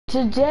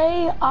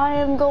Today I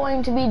am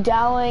going to be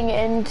dabbling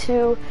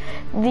into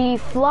the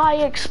fly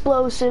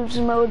explosives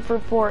mode for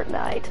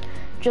Fortnite.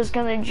 Just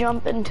gonna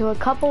jump into a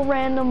couple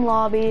random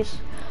lobbies.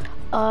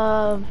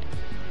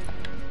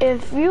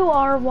 If you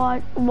are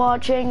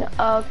watching,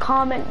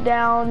 comment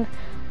down,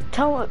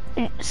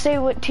 say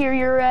what tier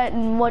you're at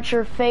and what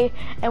your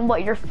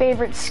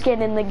favorite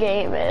skin in the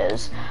game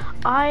is.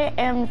 I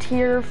am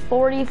tier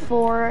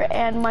 44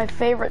 and my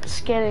favorite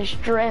skin is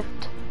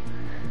Drift.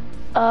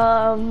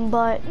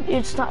 But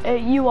it's not,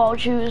 you all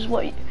choose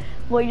what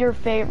your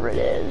favorite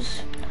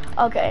is.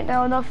 Okay,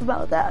 now enough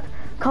about that.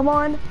 Come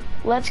on,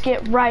 let's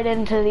get right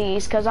into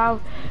these, cause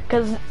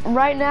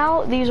right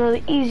now, these are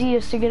the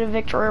easiest to get a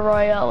victory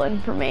royale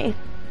in for me.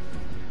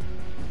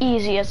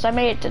 Easiest, I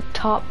made it to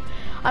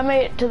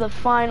the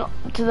final,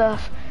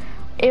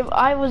 if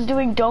I was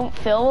doing don't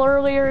fill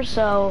earlier,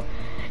 so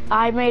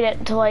I made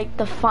it to like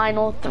the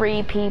final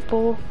 3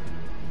 people,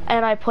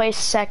 and I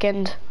placed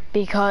second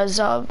because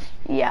of,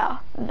 yeah,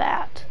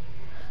 that.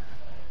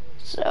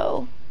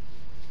 So,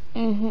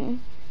 I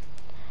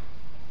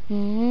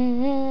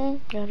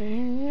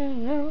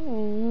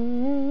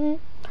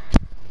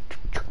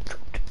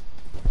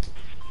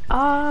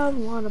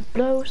wanna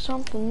blow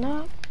something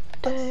up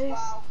today.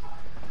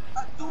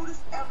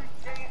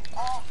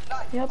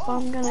 Yep,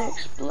 I'm gonna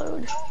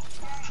explode.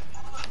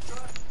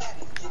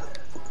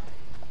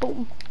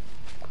 Boom.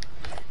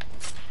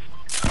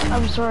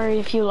 I'm sorry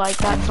if you like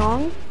that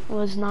song. I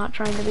was not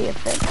trying to be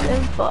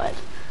offensive, but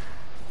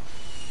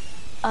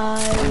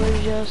I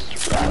would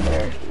just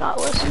rather not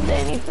listen to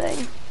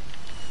anything.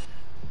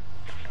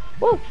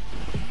 Woo!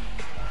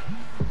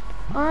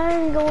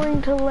 I'm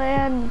going to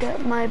land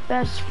at my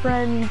best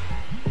friend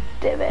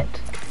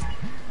Divot.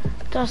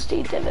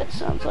 Dusty Divot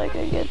sounds like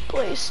a good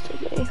place to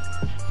be.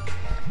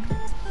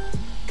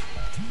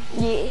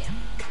 Yeah.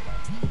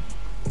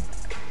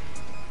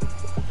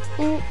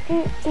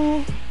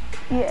 Yeah.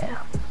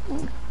 Yeah.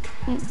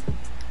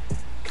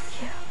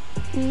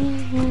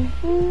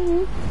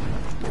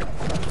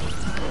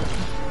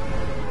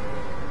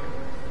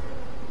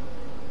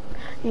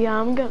 Yeah,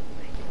 I'm gonna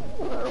make it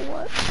no matter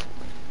what.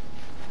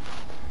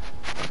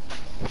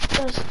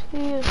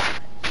 Dusty's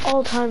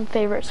all-time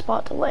favorite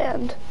spot to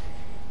land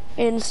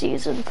in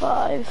season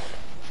 5.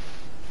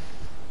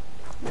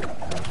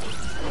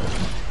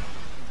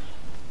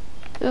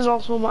 This is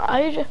also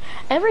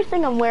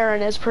everything I'm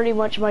wearing is pretty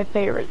much my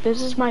favorite.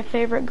 This is my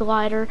favorite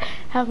glider.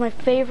 Have my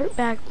favorite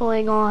back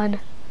bling on.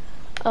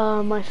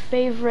 My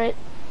favorite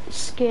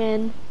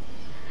skin.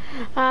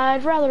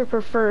 I'd rather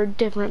prefer a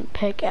different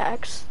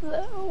pickaxe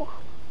though.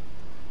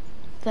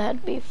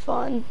 That'd be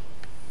fun.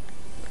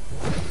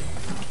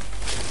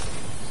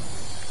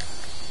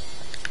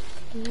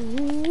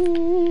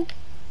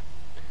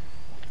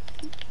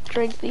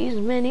 Drink these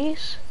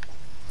minis.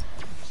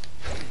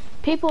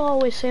 People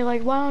always say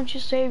like, why don't you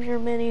save your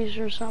minis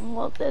or something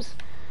like this?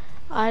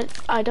 I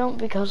don't,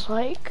 because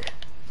like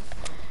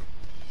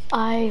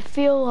I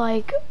feel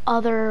like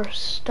other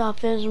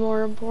stuff is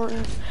more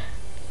important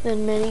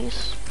than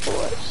minis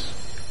for us.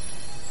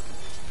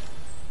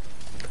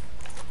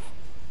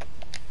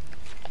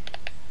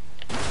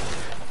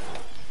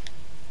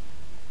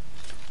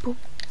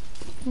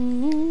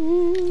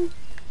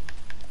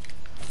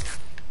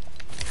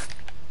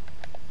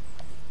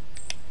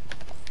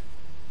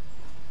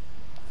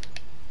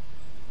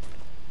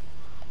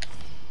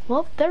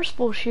 Well, there's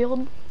full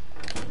shield.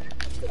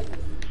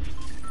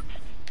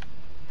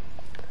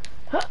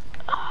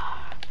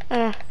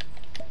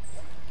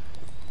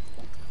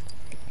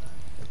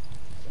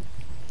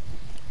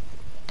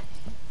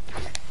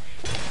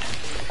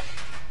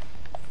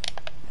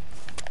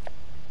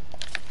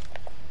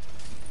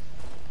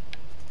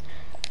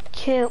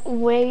 Can't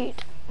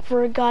wait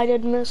for a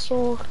guided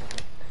missile.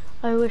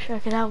 I wish I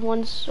could have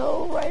one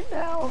so right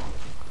now.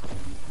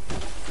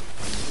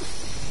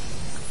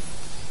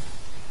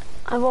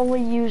 I've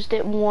only used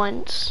it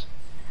once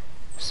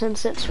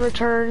since it's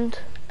returned.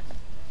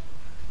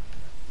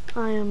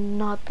 I am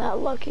not that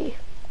lucky.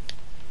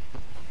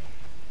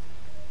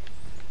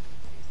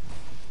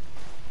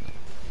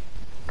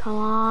 Come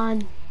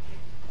on.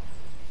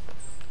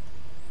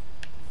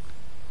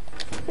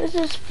 This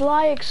is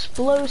fly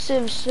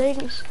explosives.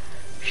 Things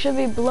should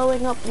be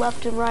blowing up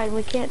left and right, and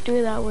we can't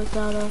do that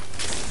without a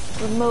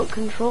remote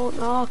control.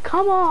 Oh,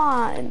 come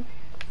on!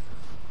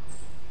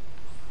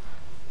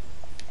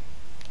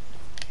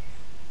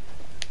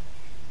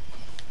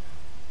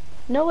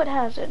 No, it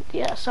hasn't.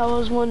 Yes, I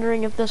was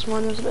wondering if this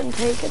one has been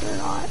taken or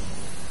not.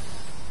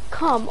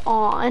 Come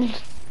on.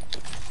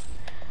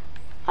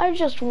 I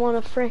just want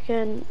a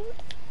frickin'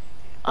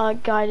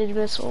 guided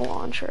missile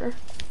launcher.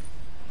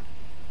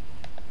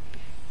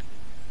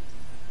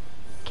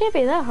 Can't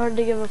be that hard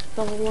to give a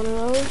fellow one of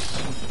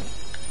those.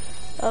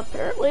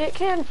 Apparently it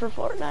can for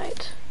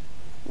Fortnite.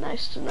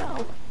 Nice to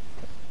know.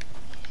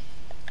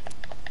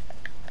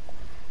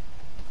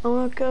 I'm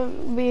not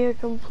gonna be a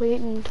complete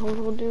and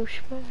total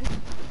douchebag.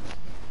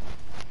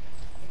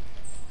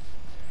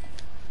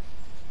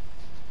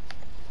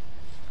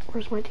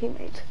 Where's my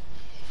teammate?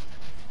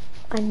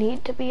 I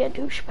need to be a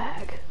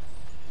douchebag.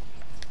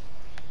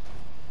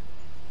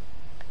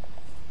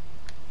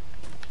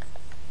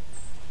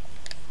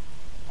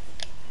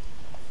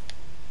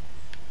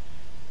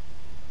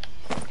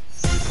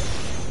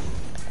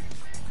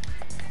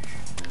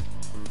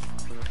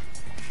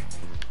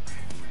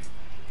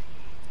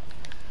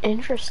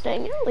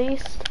 Interesting, at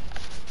least.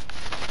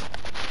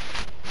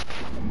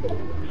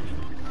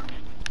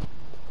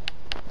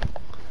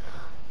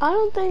 I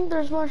don't think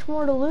there's much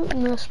more to loot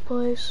in this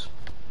place.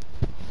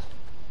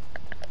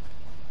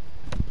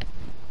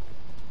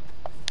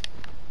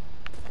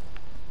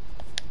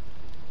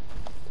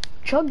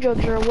 Chug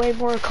jugs are way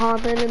more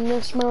common in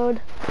this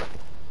mode.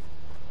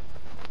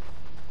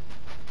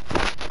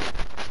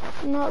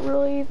 Not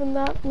really even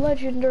that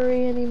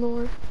legendary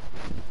anymore.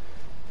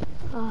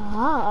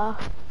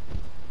 Aha.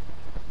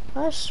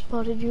 I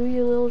spotted you,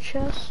 you little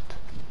chest.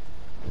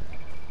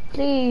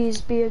 Please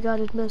be a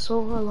guided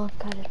missile. I love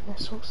guided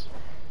missiles.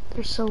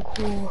 They're so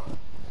cool.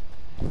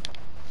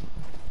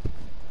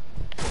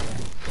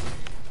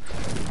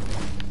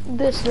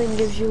 This thing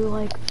gives you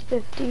like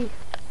 50.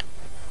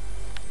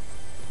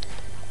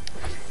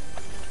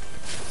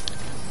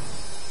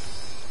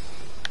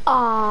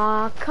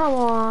 Ah, come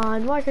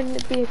on. Why couldn't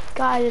it be a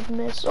guided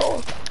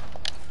missile?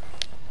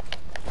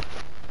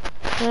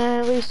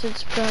 At least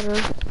it's better,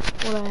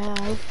 what I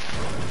have.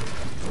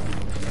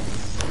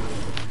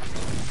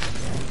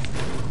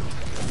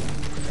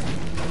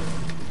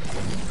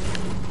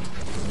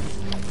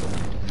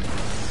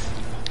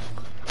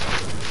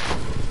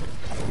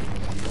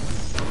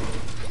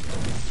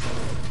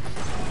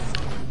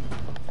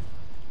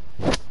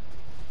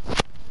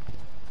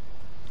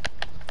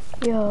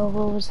 Yo,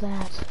 what was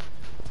that?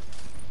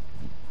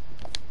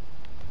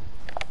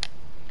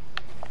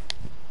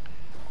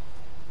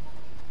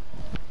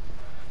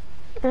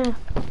 I'm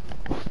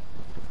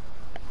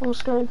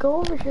just gonna go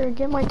over here,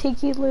 get my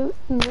tiki loot,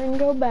 and then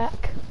go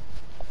back.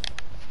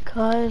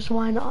 Cause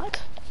why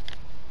not?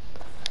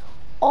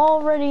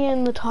 Already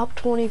in the top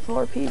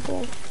 24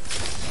 people.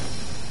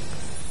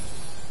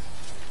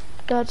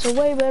 That's a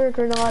way better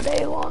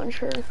grenade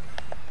launcher.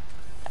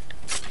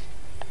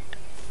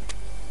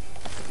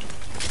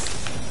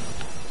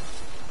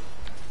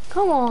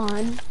 Come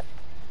on.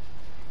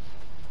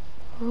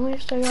 At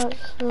least I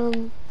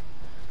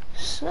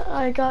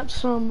got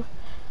some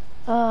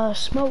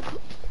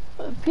smoke.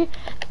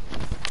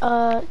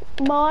 Well,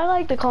 I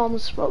like to call them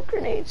smoke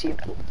grenades,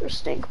 even if they're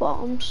stink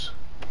bombs.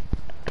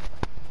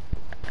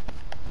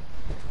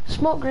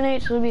 Smoke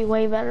grenades would be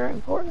way better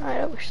in Fortnite.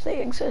 I wish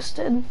they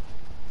existed.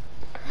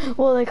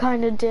 Well, they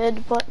kind of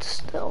did, but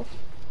still.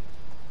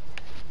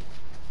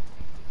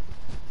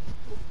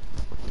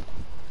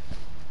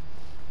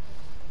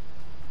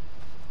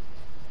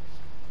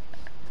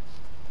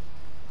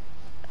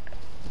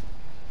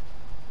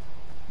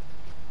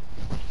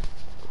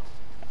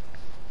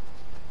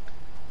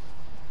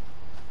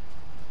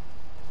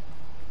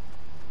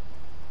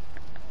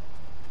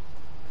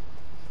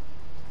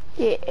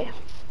 Yeah.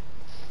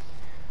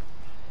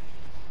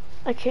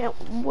 I can't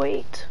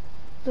wait.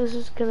 This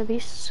is gonna be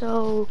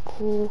so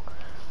cool.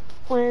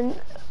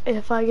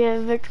 If I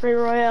get Victory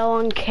Royale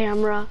on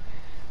camera,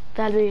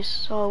 that'd be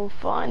so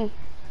fun.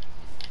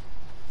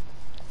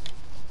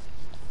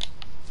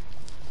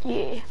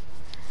 Yeah.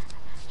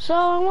 So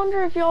I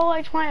wonder if y'all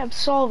liked my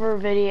Absolver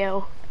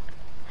video.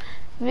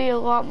 It'd be a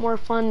lot more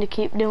fun to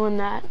keep doing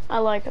that. I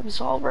like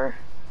Absolver.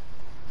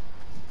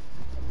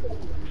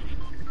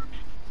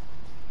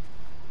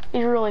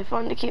 It's really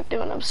fun to keep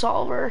doing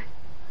Absolver.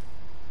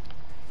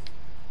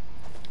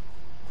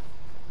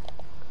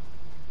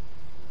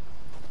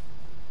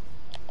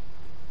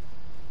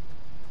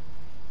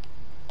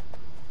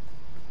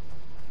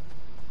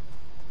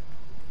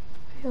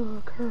 Be a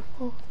little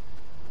careful.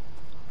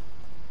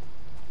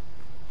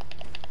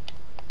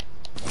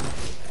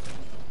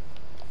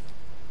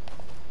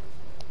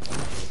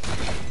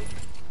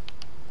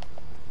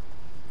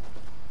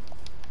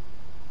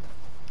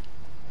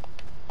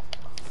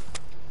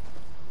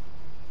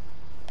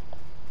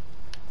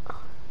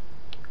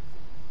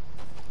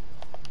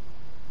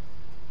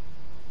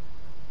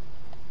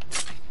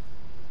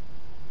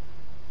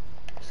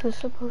 Is this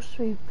supposed to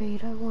be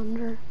bait, I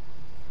wonder?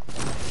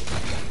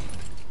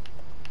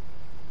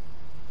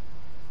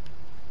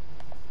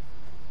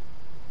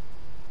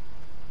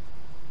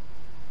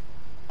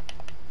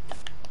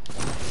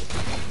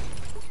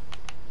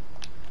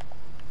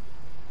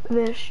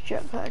 This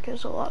jetpack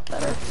is a lot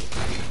better.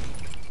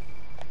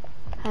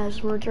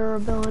 Has more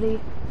durability.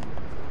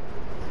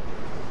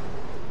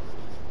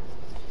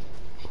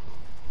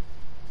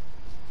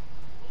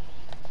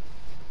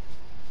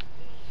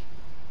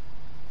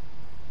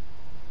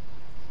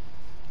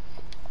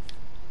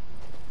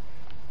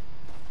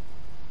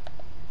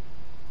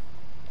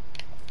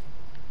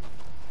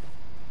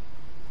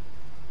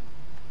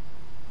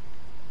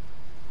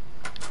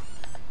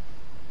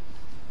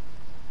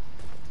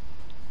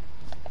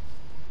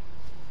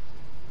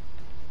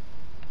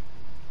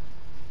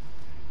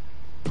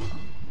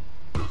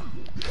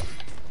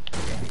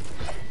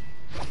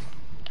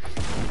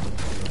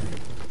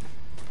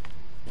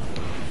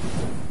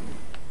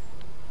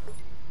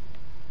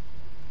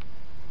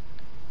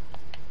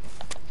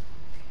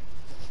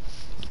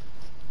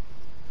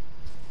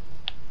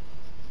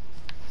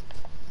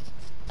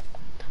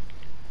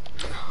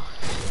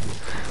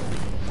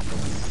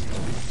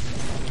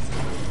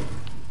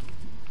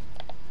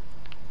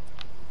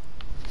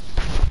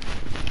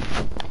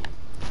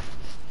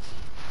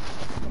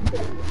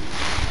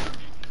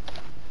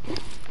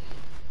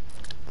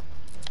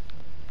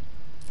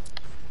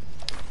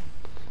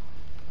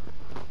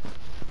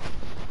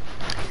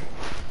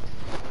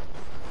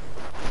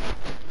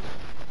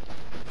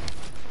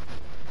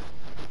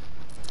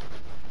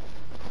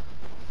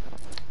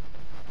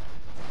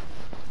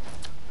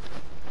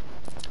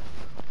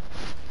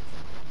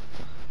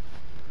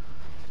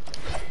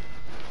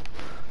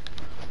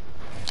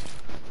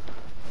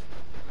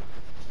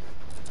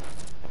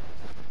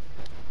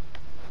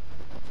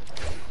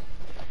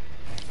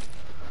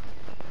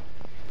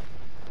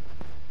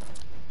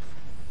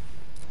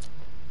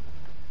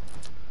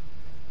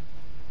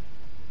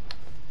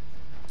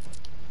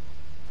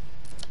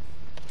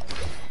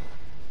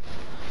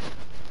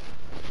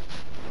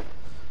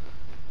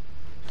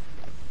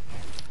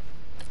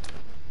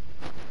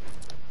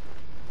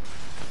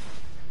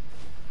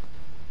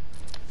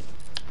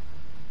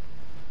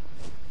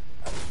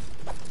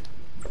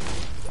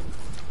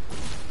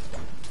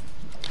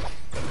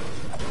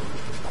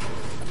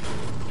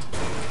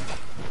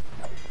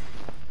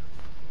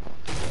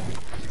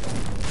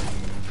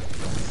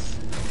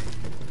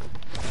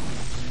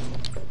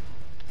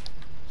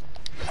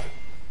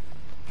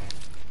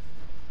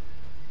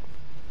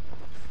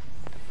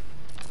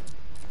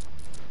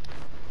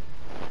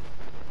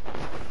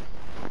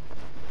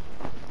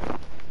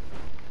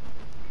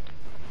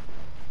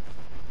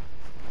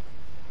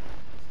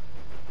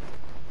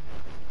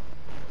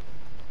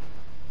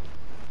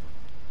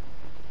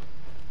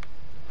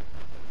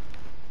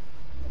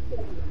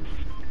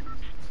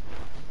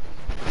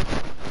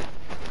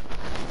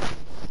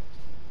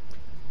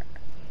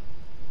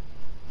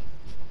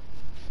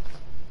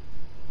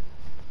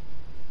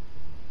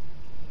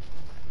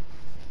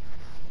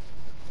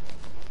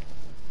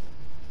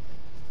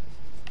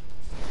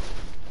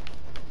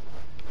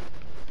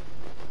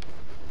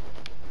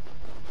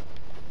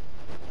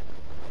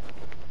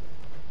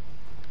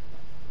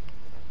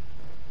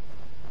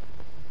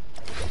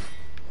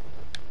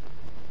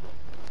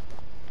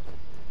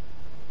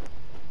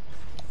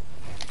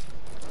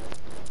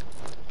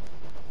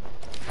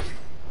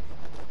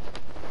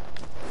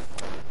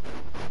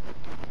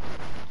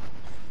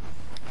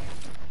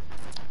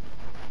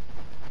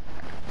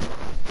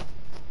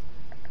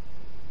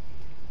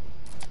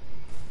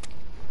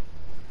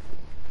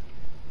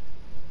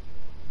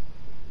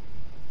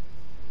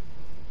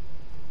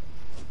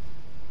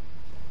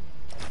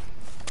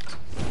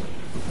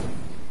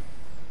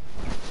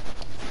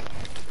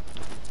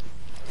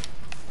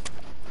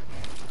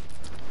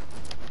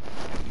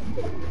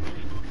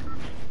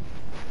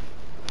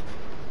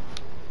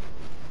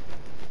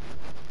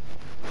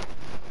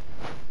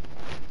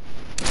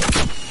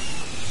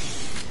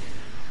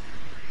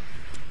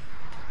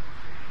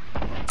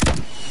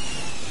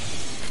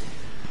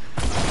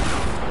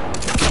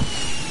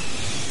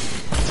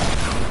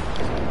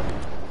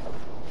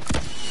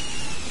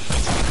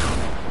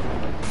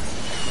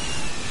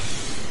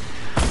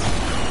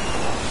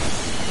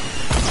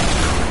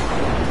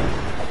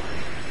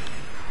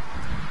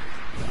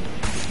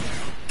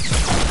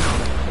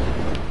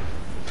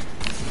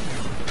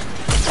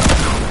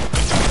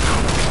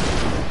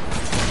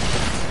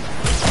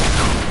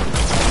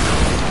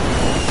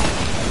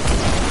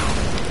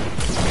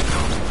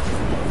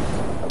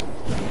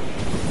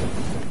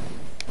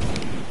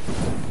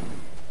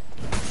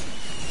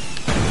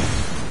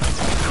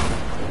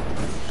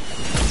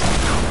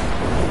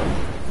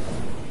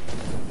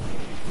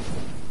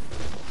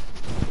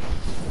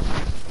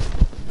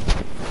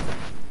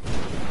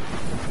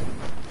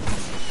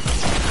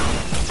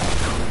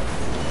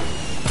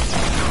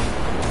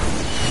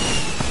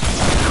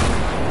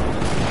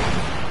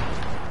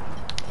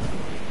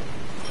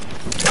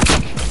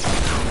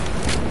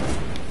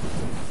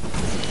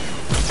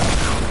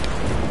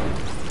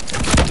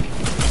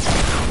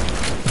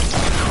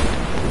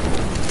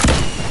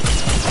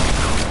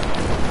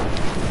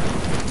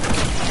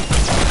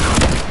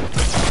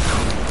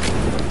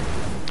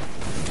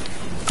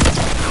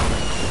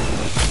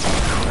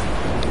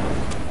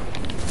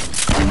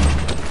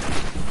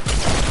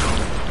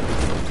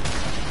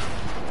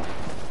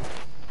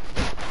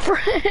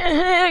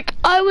 Frick!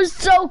 I was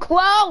so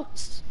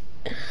close!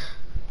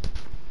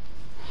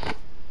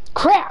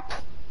 Crap!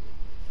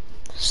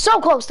 So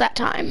close that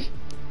time.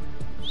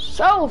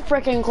 So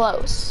freaking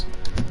close.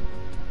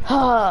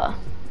 I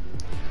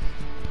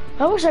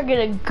wish I could get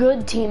a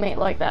good teammate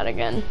like that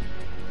again.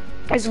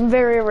 It's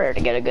very rare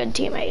to get a good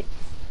teammate.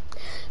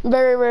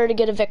 Very rare to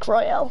get a Vic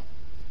Royale.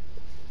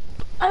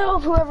 I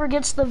hope whoever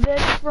gets the Vic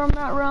from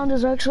that round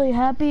is actually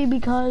happy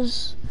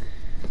because,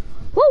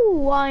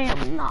 woo, I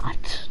am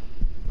not.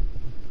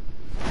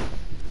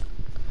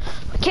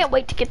 I can't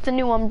wait to get the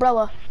new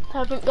umbrella.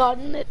 Haven't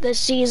gotten it this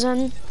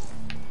season.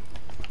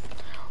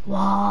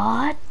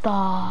 What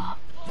the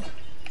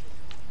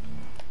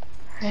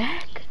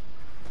heck?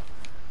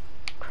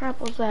 Crap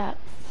was that?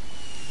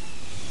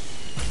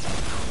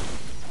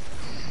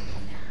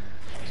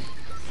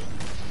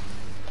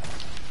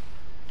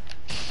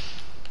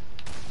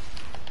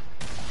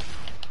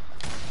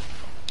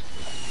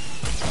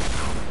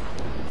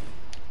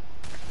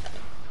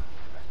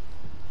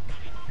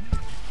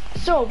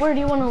 So, where do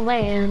you want to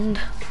land?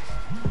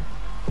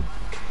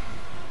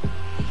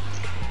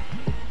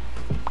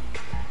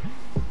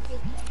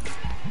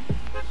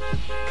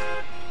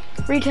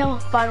 Retail,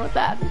 fine with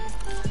that.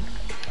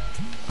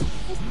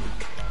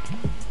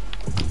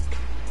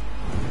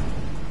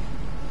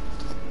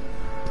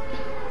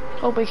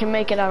 Hope we can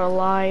make it out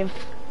alive.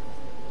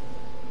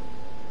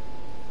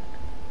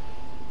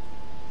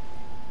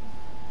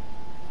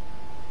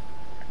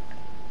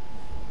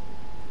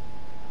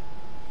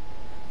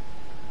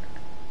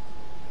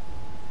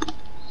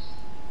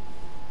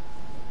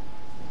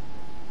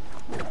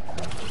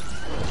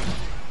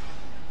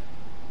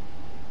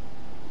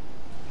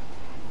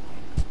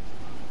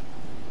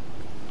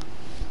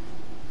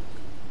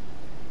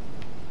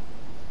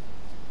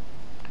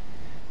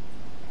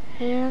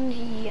 And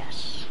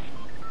yes.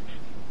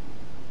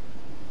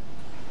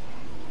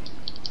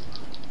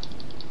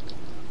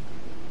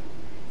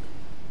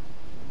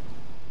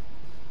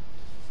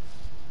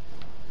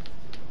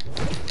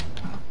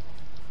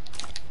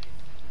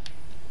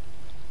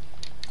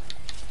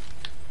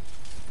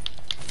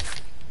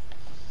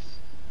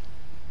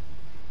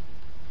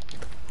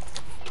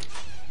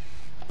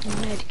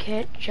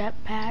 Medkit,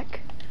 jetpack.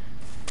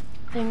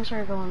 Things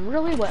are going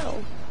really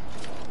well.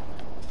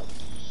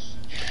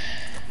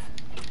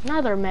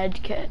 Another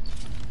med kit.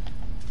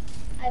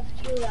 I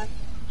have 2 rocket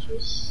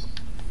juice.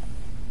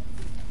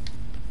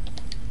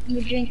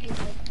 You're drinking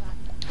big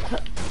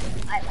pot.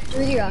 I have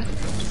 3 rocket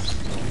juice.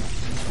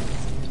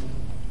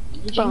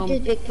 You drink this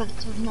big pot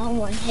so not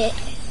one hit.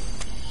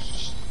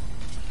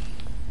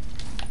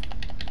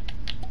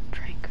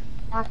 Drink.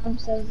 Knock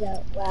themselves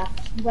out. Wow.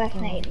 Black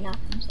Knight knock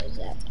themselves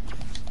out.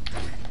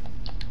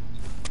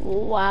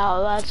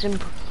 Wow, that's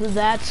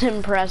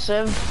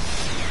impressive.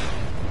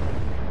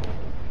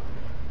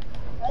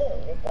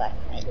 Black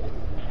Knight.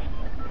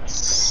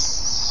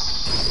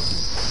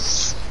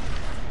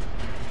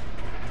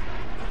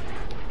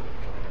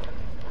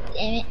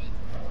 Damn it.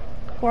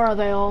 Where are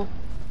they all?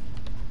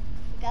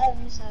 God,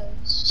 I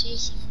was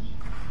chasing me.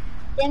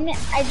 Damn it,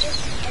 I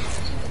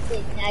just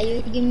did. Now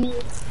you give me.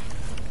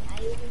 Now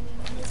you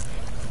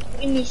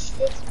give me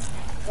 6.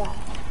 Wow.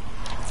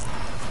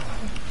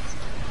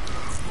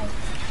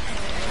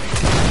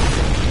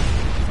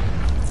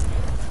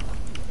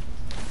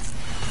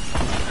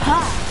 Ha!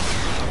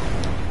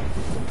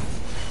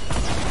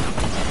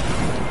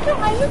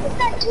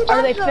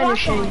 Are they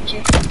finishing?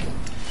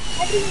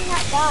 How did he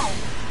not die?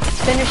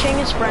 Finishing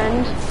his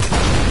friend.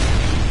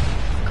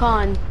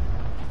 Con.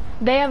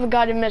 They have a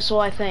guided missile,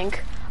 I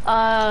think.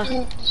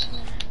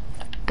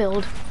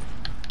 Build.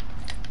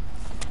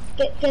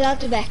 Get out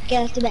the back.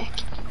 Get out the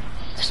back.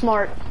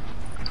 Smart.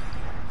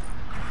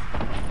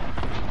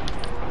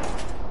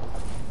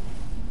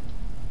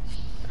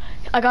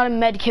 I got a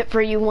med kit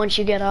for you once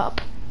you get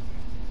up.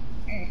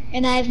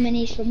 And I have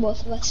minis for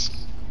both of us.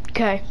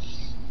 Okay.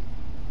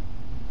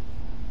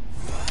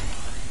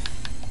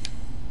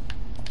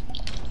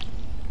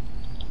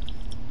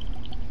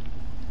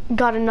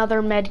 Got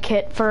another med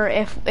kit for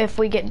if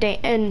we get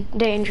in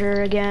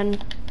danger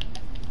again.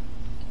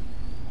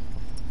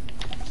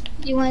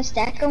 Do you want to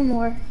stack them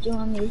or do you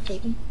want me to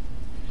take them?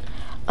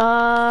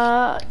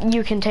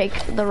 You can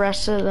take the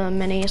rest of the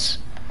minis.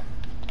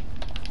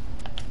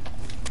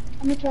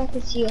 How much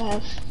rockets do you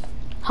have?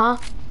 Huh?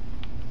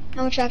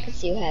 How much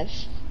rockets do you have?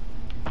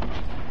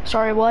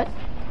 Sorry, what?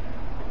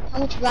 How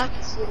much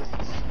rockets do you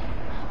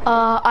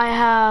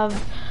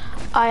have?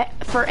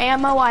 For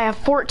ammo, I have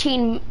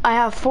 14. I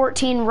have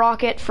 14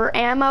 rocket for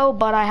ammo,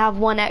 but I have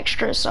 1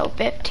 extra, so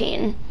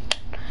 15.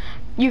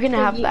 You can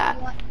have that.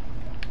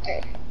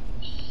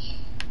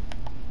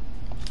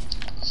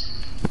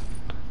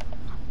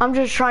 I'm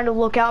just trying to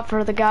look out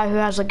for the guy who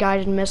has a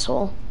guided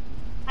missile.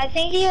 I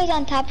think he was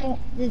on top of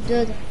the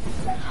building.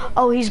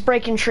 Oh, he's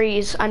breaking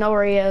trees. I know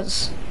where he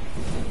is.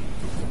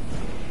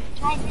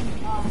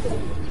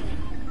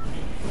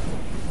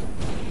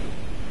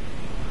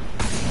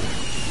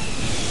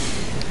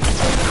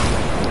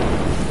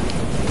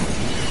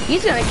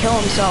 He's gonna kill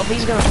himself.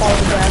 He's gonna fall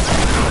to death.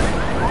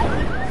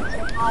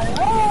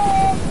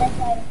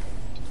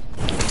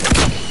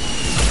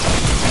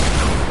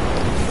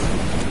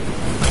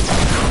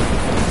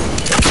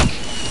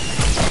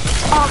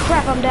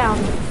 crap, I'm down.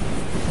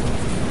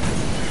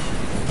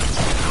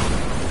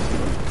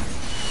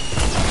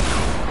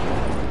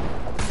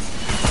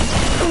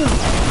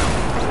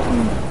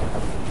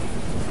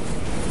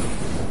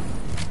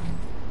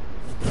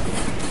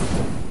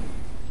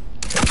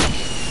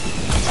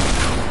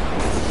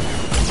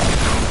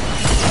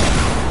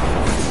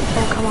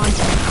 Oh, come on.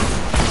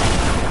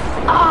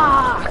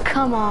 Ah,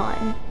 come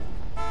on.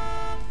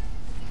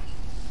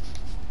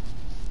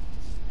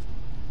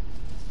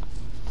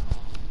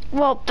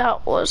 Well,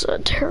 that was a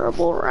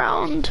terrible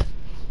round.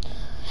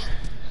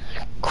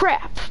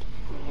 Crap.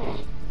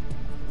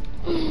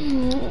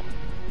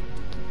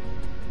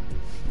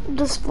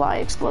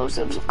 Display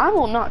explosives. I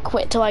will not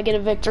quit till I get a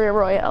victory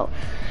royale.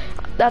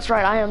 That's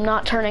right, I am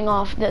not turning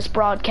off this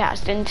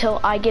broadcast until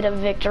I get a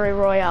victory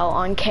royale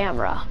on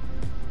camera.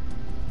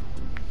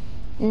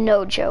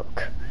 No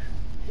joke.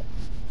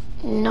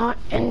 Not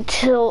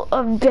until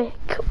a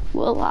Vic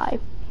will I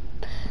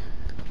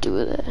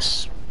do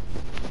this.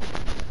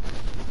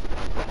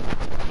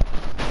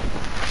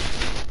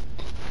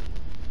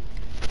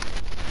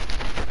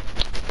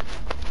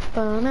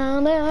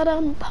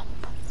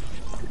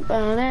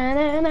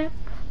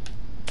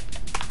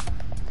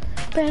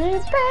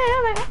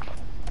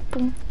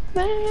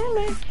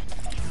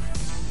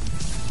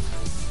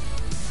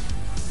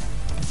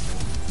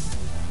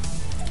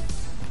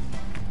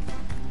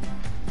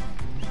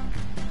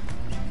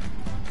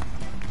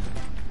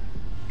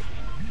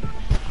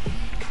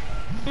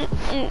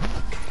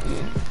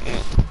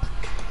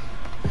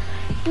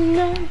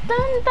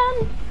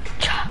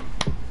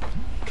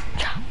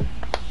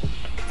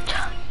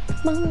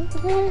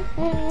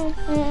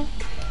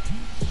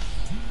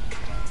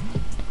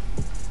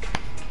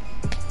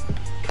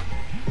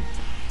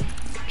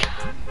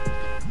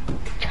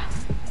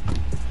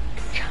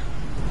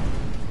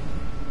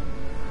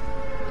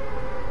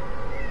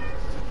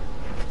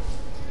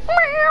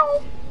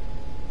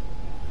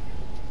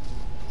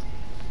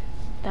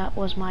 That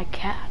was my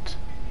cat.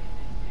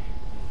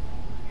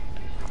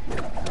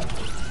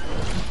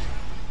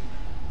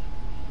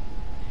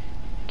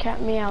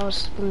 Cat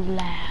meows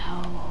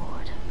loud.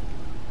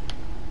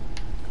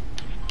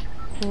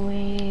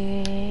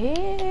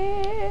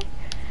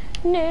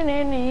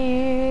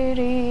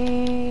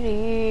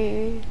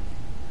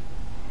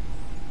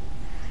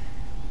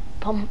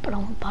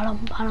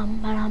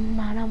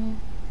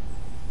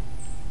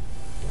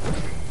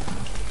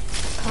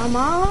 Come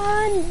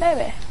on,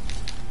 baby.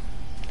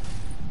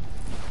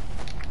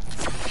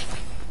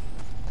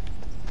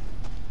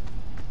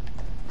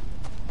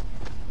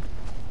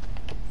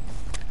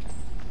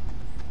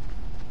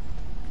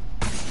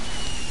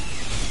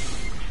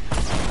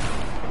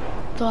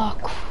 The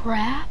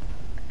crap?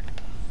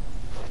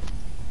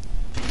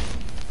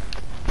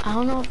 I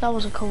don't know if that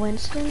was a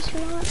coincidence or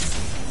not.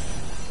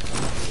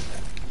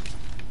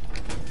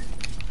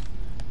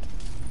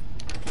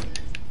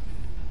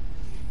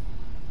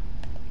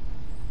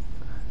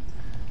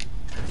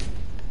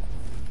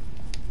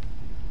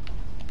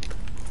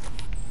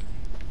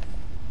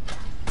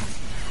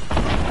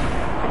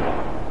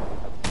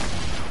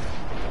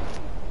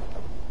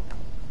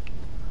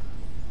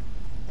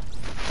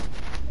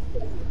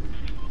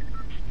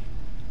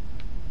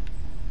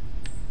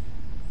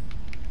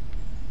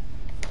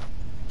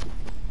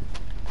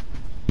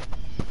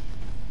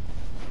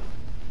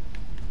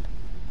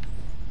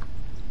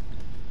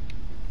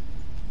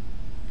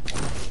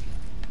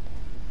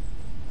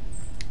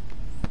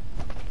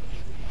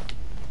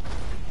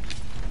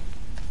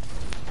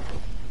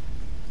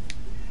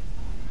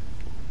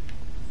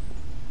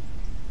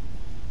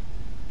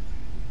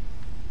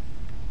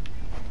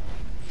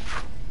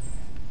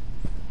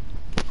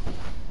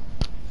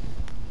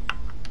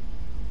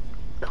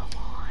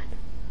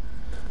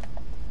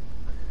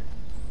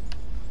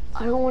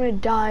 I don't want to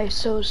die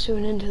so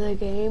soon into the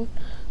game.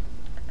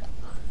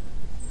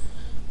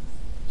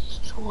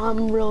 So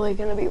I'm really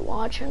going to be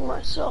watching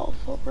myself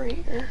over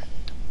here.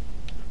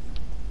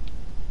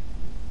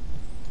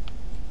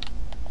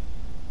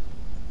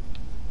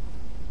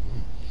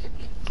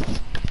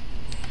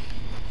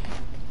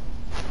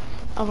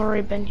 I've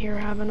already been here,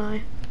 haven't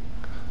I?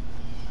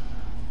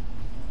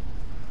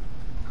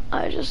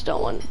 I just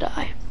don't want to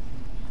die.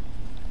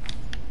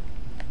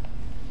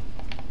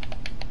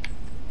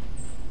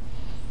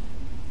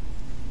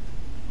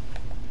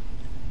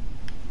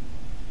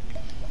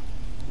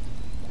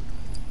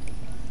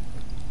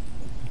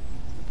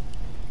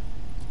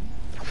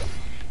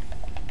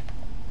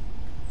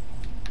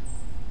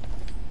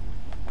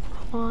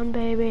 Come on,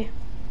 baby.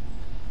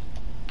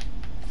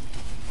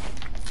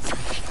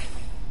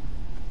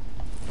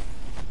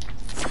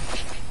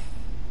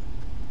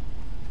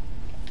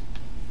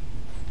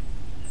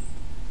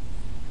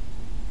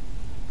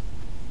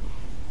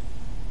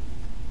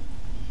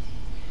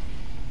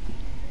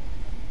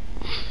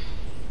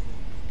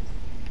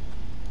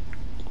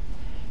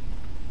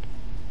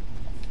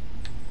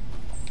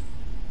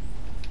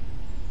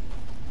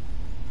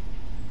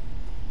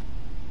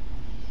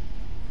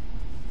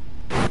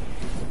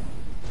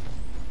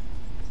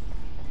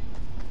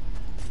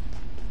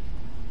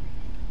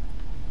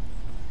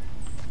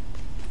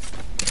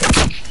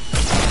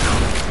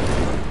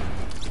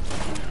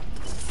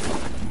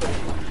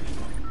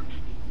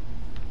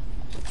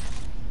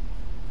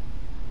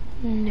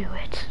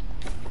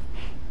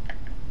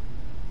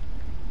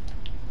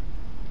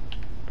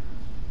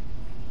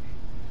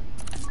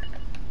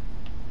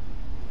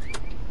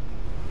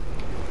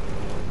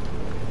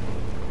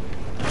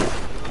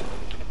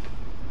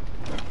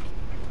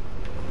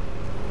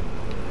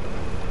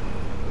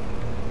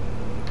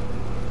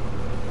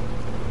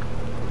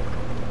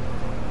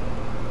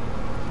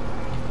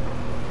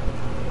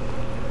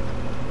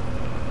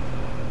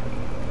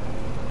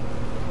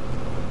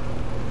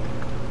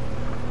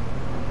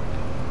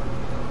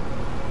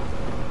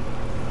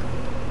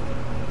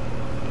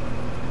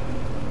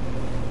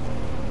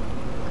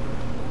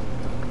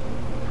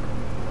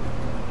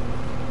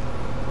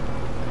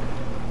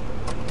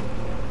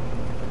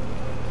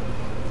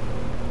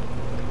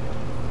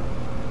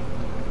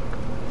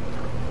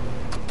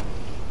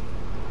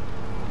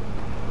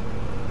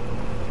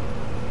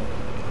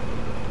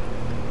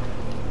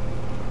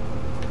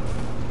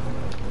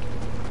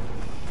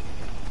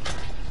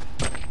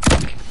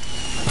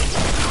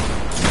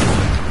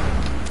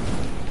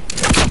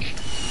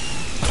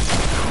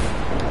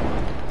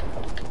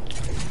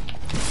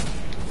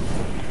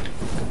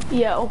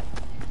 Yo.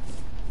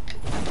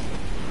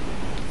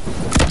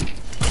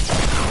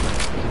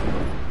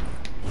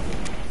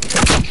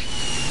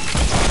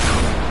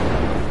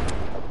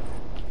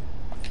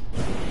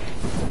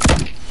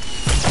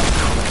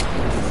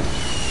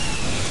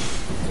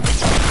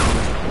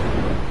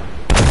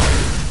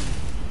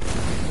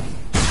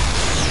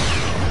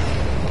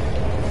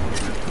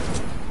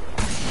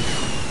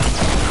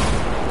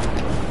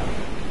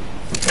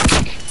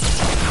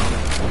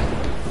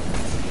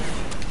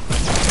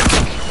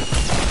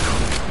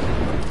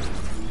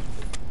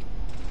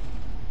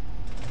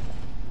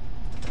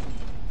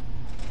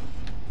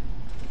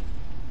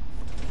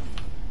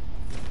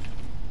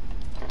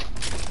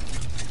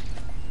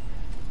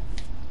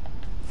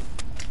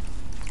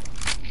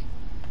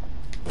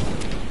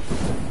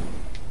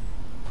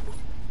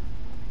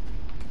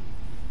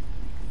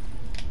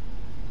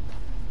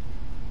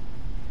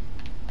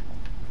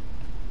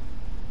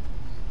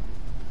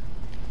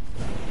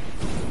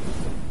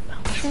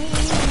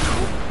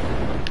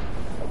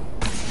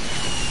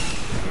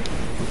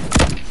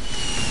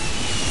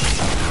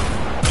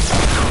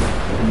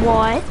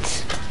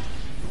 What?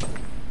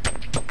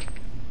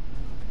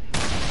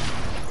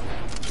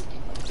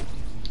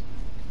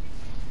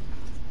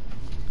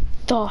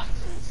 The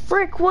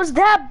frick was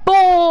that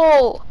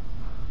bull?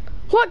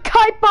 What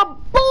type of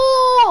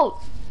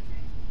bull?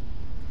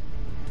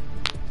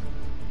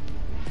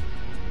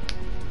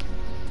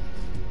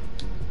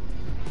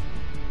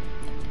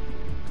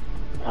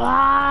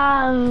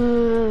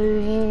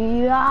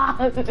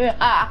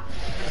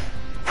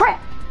 Frick!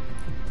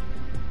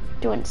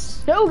 Doing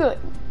so good.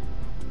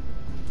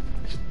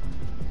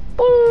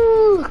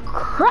 Ooh,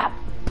 crap.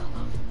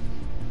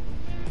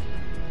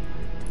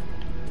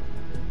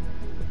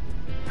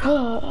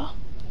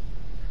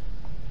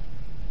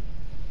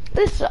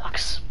 This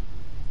sucks.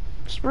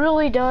 This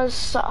really does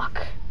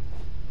suck.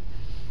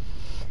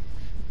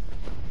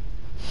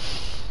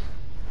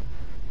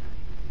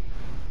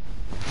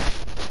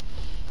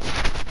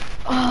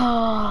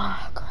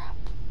 Oh, crap.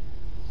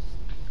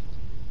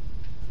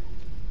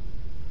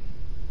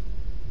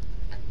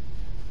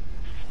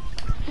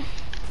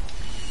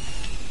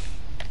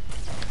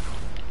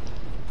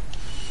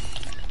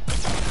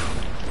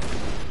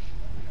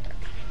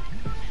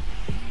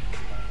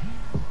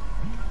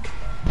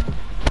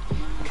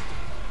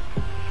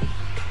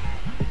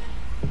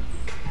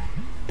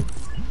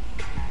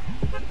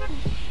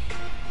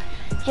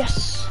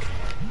 Yes,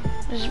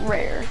 this is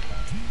rare.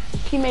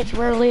 Teammates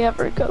rarely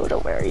ever go to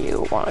where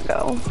you want to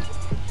go.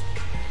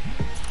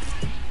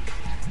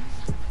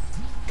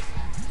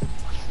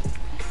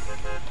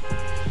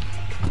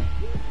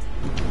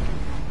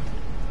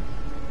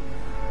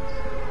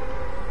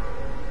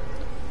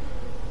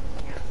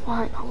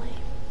 Finally.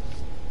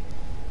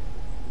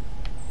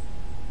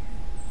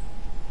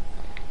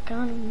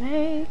 Gonna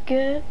make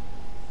it.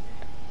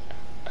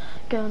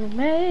 Gonna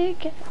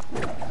make it.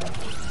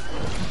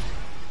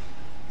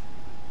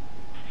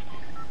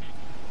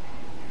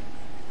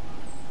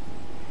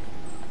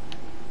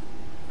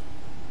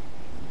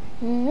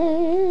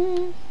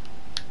 Mm-hmm.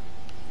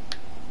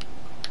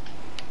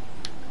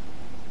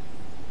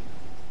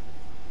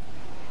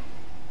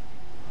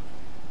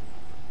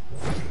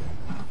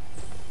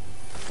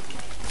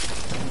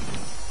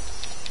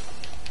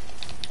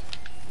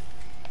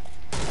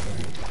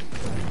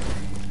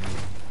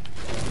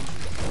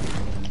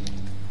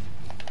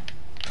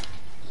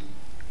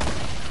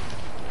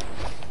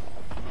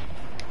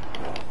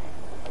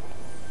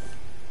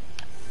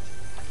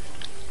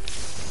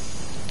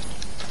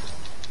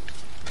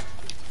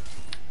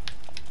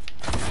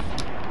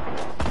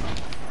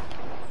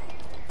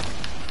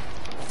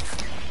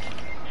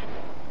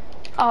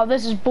 Oh,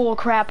 this is bull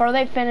crap. Are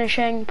they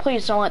finishing?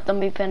 Please don't let them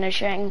be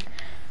finishing.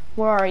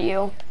 Where are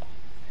you?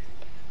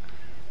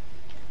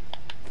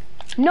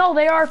 No,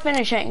 they are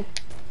finishing.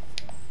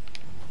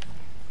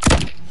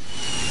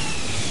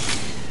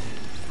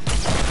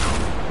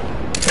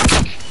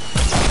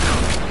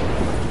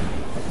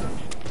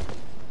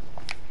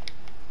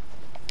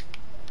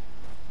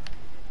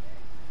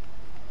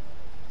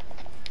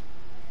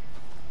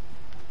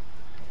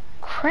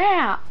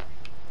 Crap.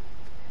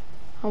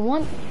 I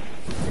want...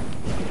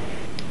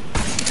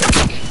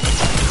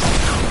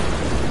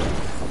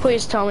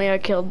 Please tell me I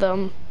killed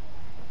them.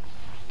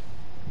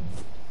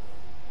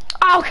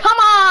 Oh, come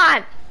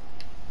on!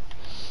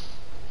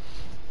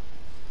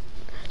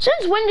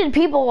 Since when did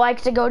people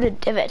like to go to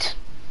Divot?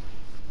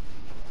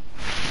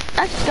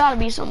 That's gotta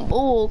be some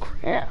bull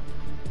crap.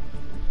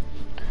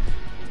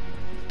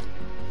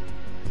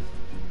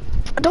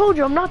 I told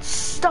you I'm not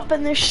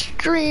stopping this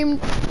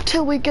stream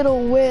till we get a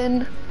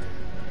win.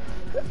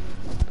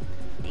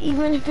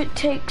 Even if it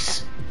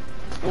takes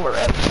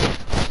forever.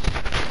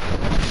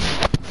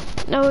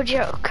 No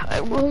joke, I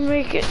will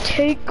make it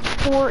take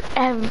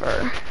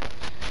forever.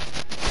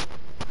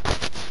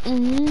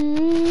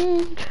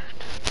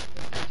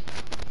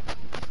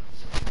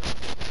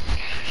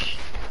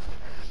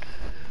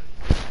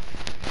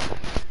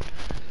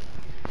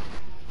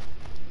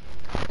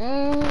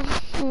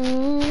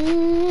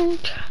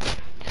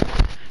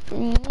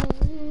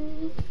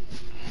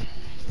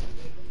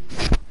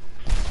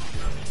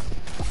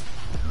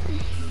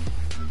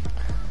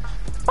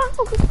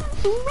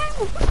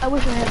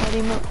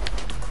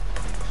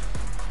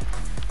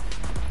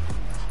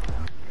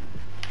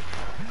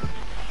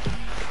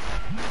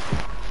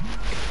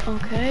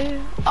 Okay.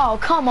 Oh,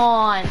 come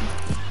on.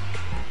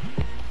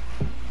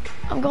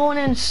 I'm going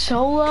in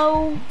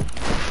solo.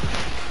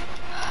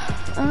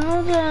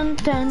 Dun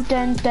dun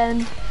dun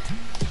dun.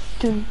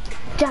 Dun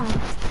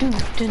down. Dun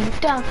dun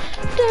down.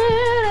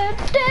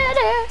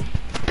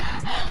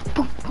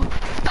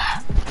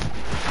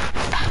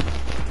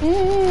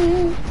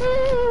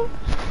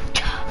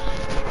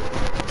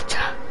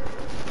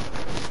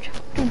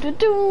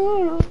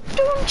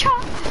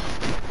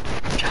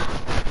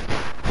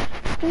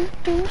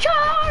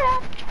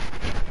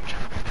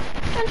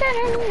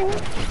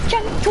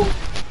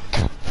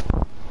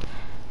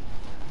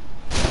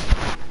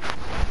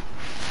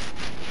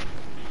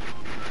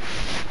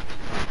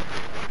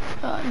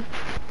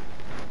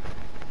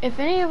 If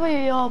any of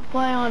y'all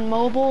play on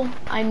mobile,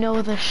 I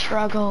know the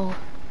struggle.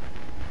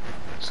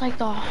 It's like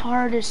the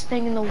hardest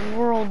thing in the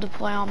world to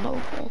play on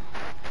mobile.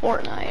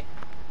 Fortnite.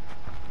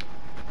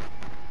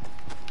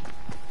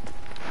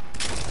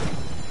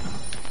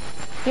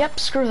 Yep,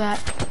 screw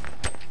that.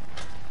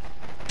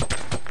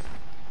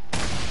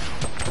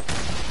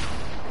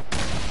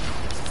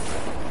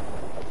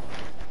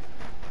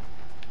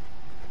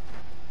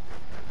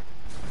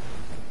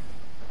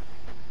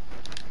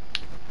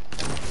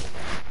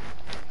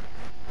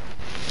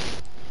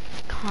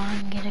 Come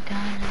on, get a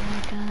gun,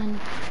 get a gun.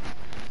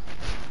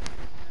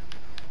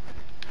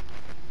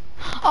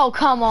 Oh,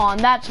 come on,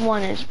 that's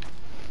one is...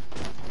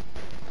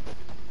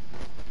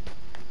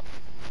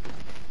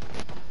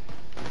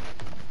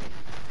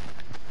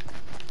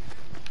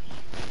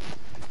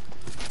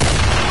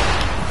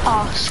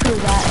 Oh, screw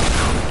that.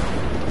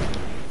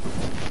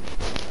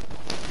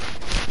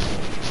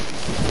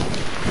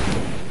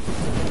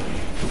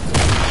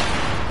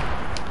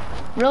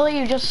 Really?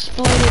 You just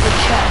exploded the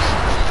chest.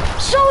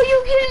 So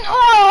you can...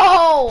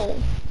 Oh!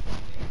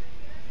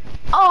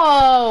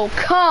 Oh,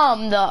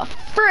 come the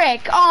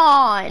frick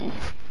on!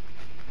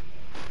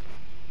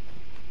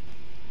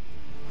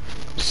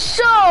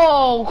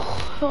 So...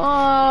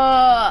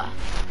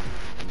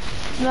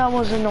 that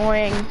was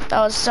annoying.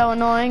 That was so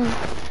annoying.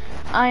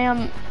 I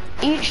am...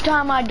 Each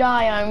time I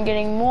die, I'm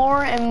getting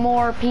more and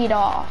more peed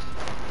off.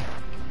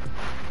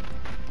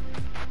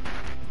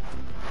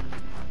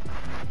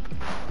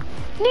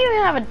 Didn't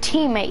even have a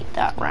teammate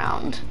that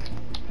round.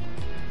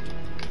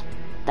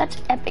 That's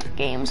Epic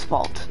Games'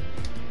 fault.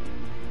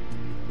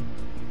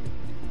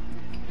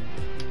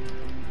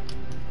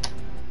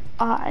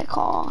 I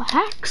call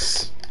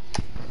hacks.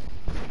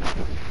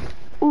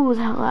 Ooh,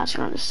 that last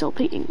round is still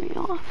peeing me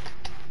off.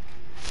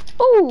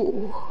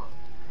 Ooh.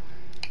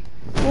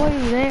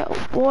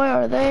 Boy,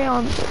 are they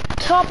on the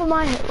top of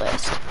my hit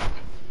list.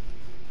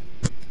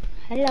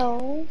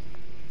 Hello.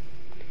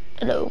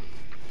 Hello.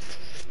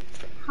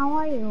 How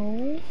are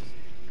you?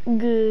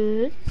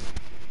 Good.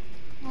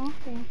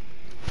 Okay.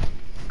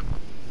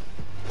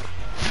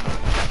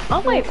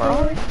 Oh wait,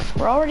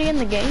 we're already in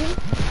the game?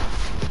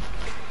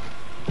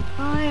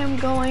 I am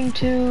going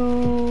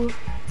to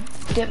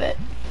divot.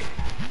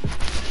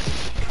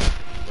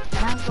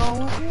 Can I go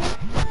with you?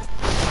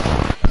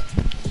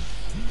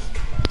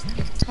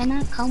 Can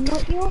I come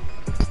with you?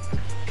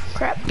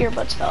 Crap,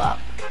 earbuds fell out.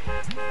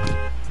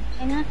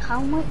 Can I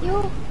come with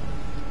you?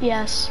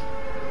 Yes.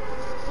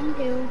 Thank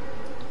you.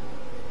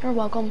 You're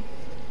welcome.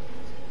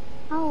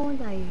 How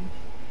old are you?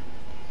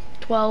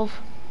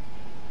 12.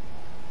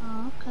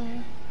 Oh,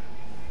 okay.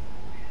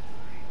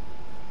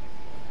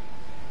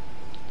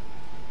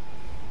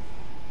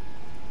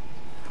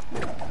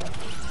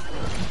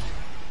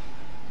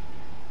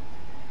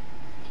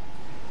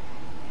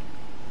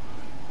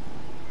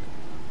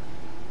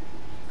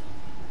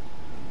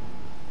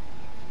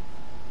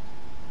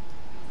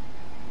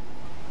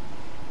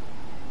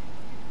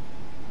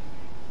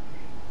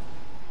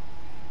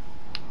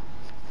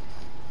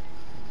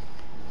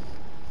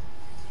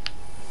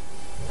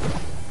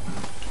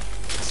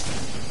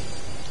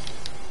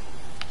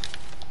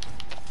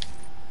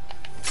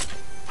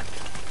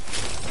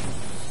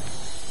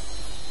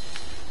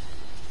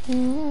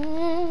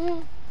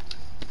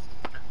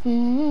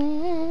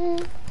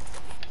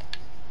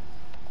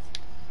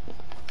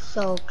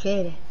 So,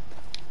 kid,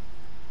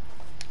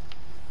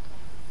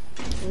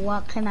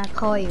 what can I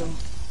call you?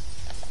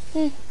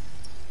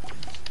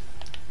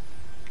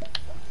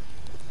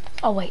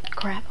 Oh wait,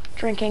 crap.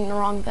 Drinking the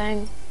wrong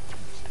thing.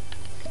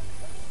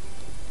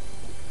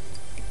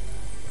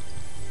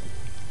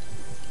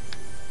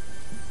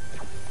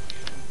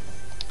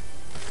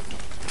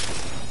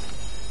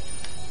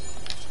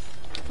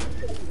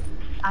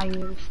 Are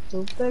you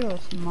stupid or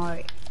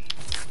smart?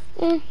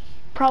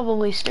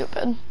 Probably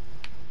stupid.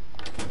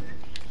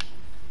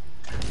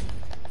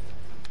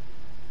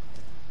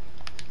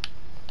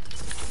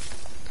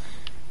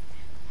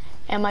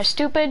 Am I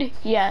stupid?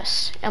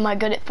 Yes. Am I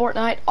good at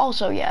Fortnite?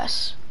 Also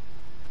yes.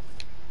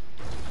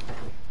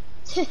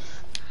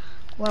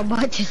 We're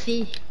about to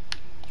see.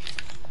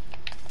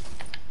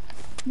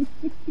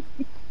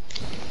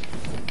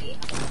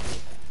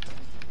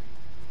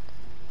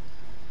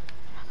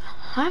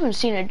 I haven't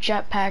seen a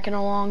jetpack in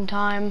a long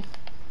time.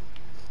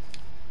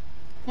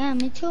 Yeah,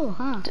 me too,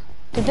 huh?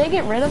 Did they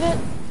get rid of it?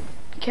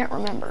 Can't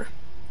remember.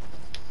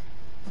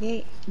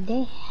 They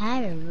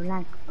have it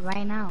like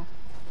right now.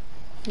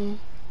 Hmm.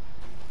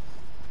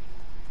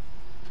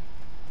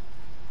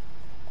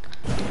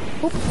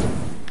 Oop.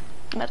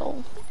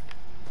 Metal.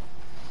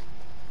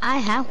 I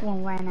have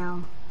one right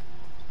now.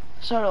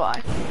 So do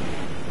I.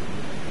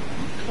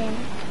 Okay.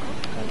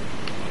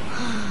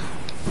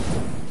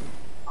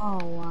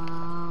 Oh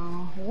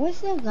wow. What's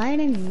the guy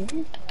that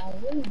missed? I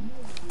really need one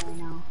right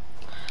now.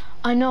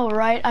 I know,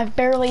 right? I've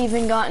barely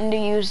even gotten to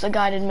use the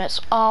guided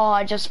missile. Oh,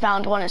 I just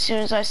found one as soon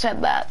as I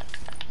said that.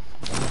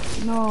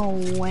 No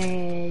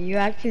way. You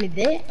actually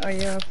did, or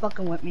you're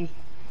fucking with me?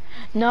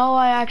 No,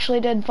 I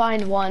actually did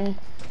find one.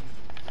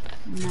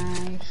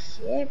 Nice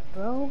shit,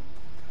 bro.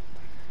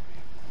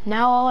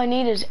 Now all I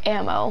need is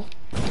ammo.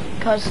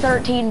 Cause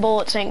 13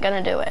 bullets ain't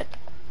gonna do it.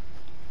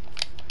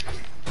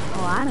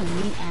 Oh, I don't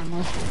need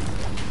ammo.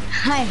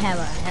 I have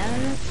a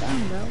hell of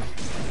some, bro.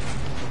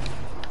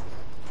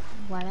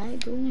 What I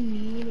do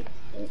need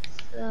is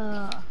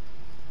oh,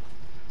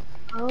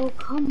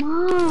 come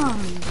on!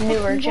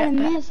 Newer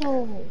jetpack.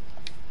 Missile.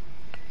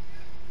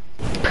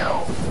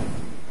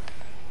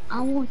 I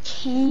won't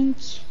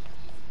change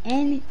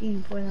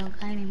anything for the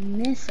kind of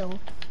missile.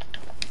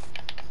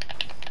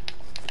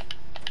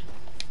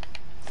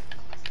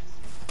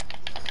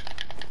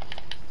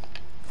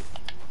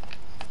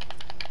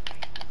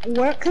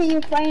 Where can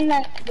you find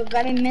like the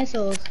guided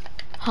missiles?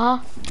 Huh?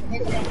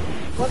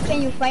 Where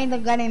can you find the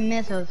guided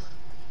missiles?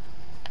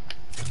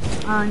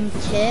 On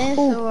chess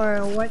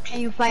or where can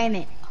you find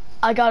it?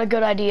 I got a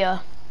good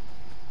idea.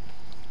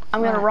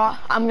 I'm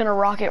gonna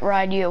rocket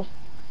ride you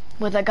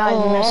with a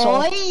guided missile.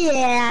 Oh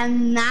yeah,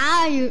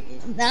 now you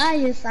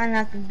sound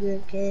like a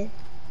good kid.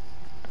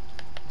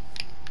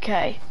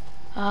 Okay.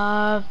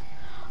 I'm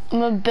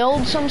gonna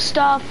build some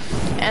stuff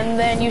and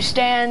then you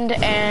stand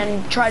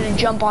and try to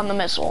jump on the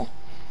missile.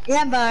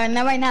 Yeah, but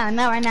not right now,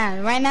 not right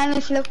now. Right now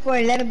let's look for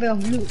a little bit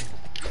of loot.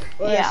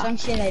 Or some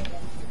shit like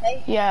that.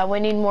 Okay? Yeah, we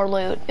need more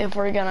loot if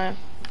we're gonna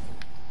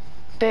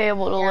be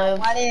able to live.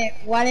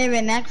 What if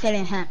an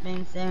accident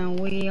happens and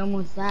we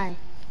almost die?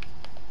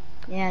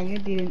 Yeah, you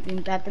didn't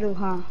think that through,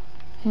 huh?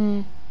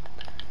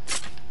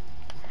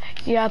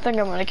 Yeah, I think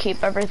I'm gonna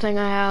keep everything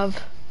I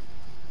have.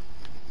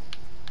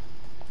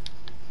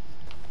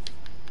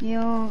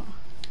 You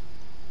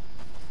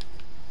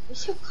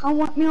should come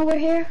with me over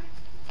here.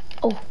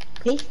 Oh,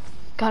 Please?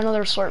 got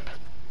another slurp.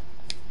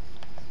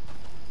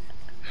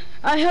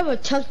 I have a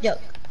chug jug.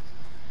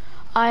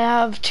 I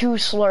have 2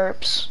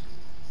 slurps.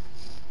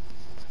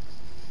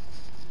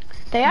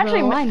 They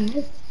actually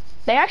made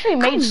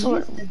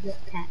slurp.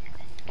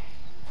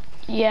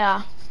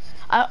 Yeah.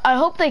 I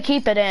hope they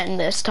keep it in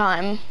this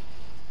time.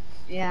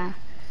 Yeah.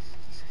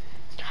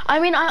 I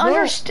mean, I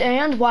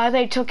understand why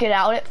they took it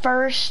out at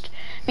first,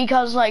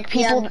 because like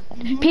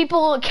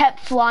people kept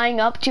flying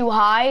up too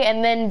high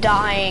and then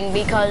dying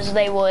because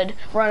they would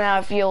run out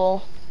of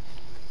fuel.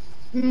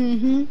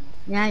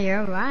 Yeah,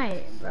 you're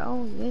right,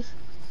 bro.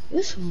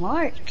 You're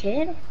smart,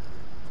 kid.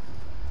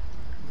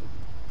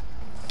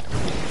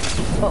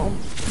 Boom.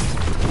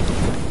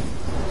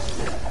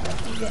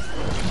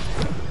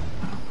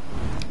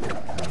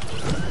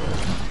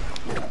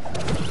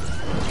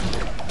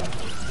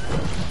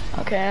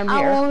 Okay, I'm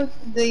here. How old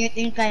do you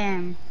think I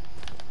am?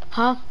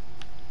 Huh?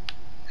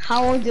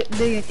 How old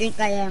do you think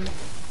I am?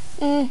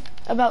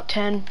 About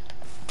 10.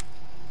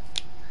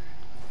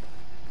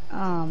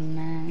 Oh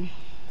man.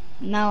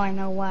 Now I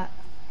know what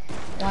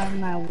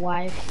my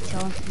wife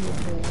tells me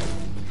to.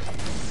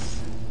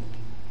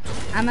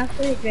 I'm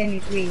actually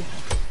 23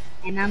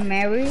 and I'm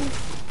married.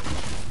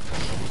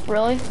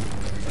 Really?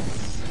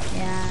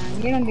 Yeah,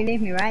 you don't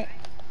believe me, right?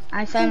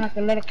 I sound like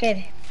a little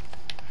kid.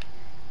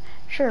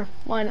 Sure,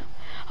 why not?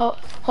 Oh,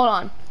 hold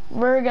on.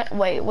 We're gonna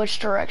wait. Which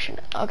direction?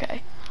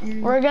 Okay,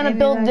 we're gonna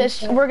build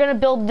this. We're gonna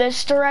build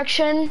this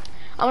direction.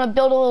 I'm gonna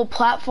build a little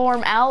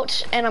platform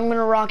out, and I'm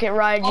gonna rocket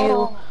ride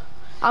you.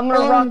 I'm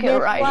gonna rocket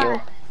ride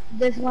you.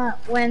 This one,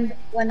 when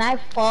I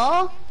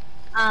fall,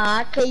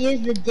 I can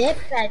use the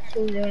jetpack to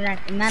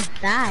like not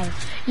die.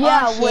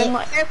 Yeah, oh, when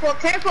my careful!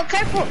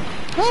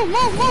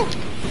 Move!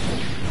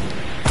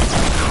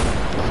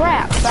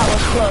 Crap, that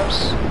was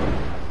close.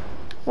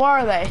 Where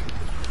are they?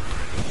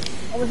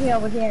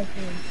 Over here.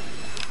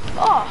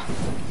 Oh.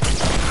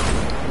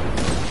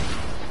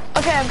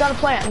 Okay, I've got a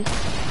plan.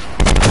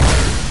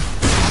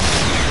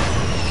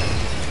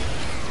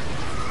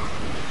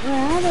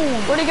 Where are they?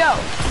 Where'd he go?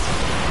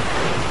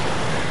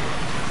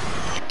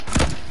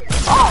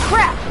 Oh,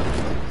 crap!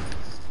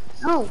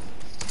 Oh.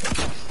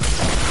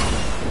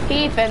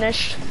 He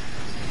finished.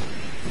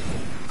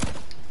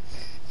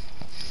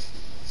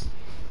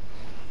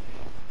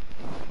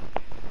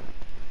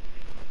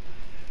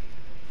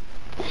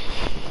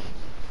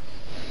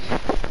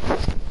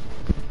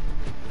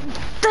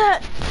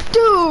 That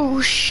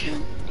douche!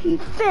 He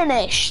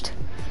finished.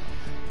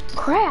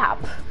 Crap.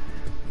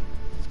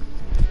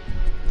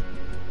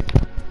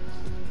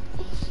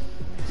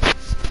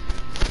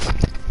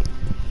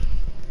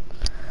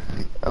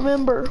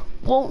 Remember,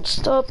 won't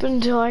stop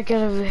until I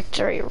get a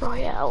victory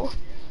royale.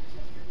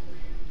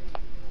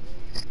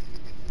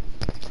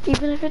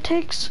 even if it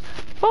takes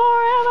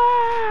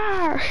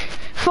forever.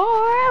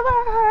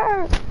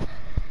 Forever.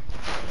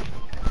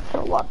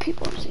 And a lot of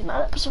people have seen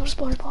that episode of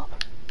SpongeBob.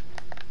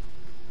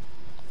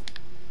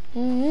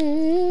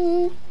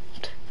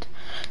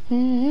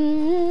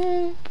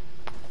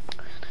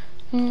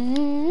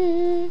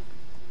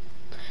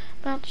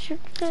 About you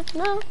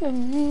now.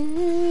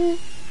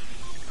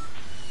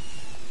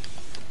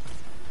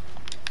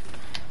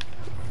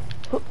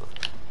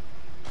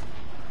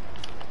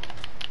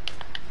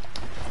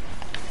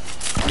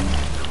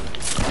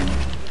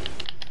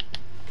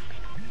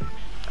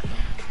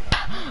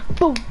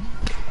 Boom,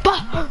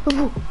 ba,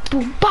 boom,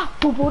 boom, ba,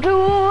 boom, boom,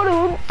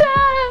 doo, da,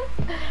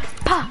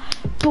 pa,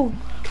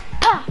 boom,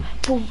 pa,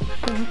 boom,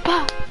 boom,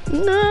 pa,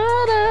 da,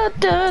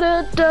 da,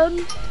 da, da,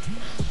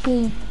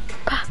 boom,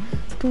 pa,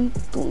 boom,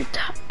 boom,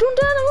 da, doo,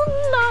 da, doo,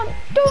 da,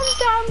 doo,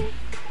 da.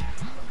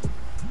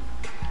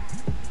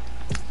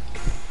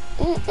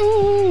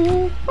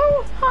 Ooh,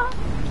 ha,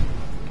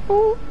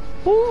 ooh,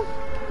 ooh,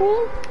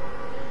 ooh.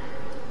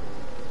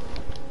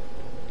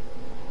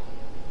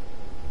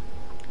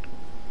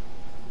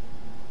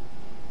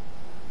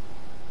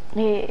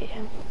 Yeah.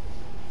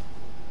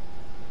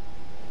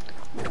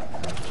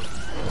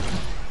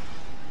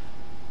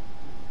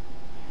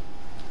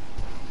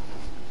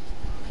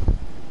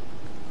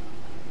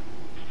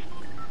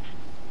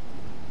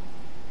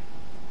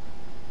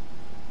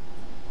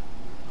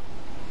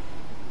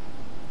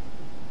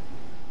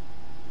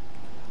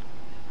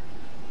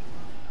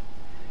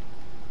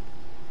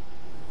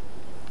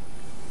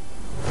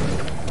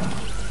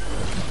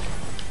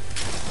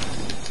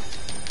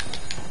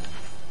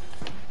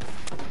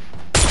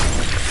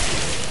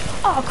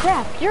 Oh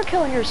crap, you're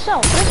killing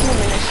yourself. This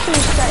woman is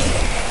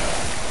suicidal.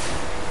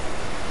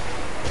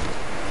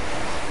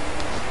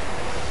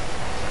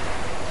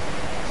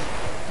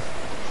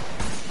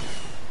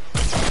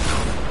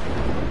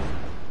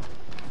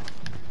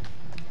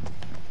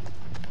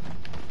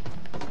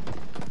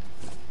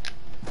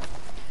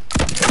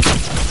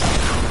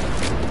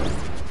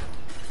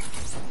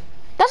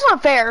 That's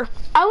not fair.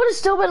 I would have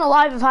still been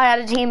alive if I had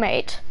a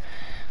teammate.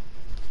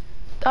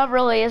 That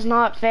really is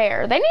not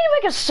fair. They need to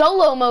make a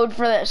solo mode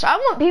for this. I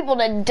want people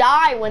to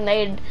die when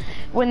they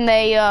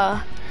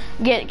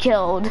get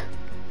killed.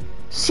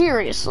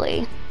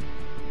 Seriously.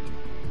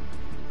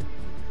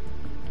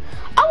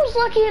 I was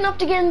lucky enough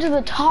to get into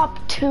the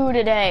top 2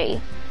 today.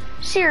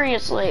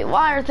 Seriously,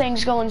 why are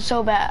things going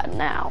so bad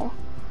now?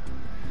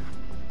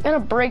 I'm gonna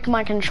break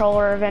my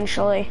controller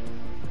eventually.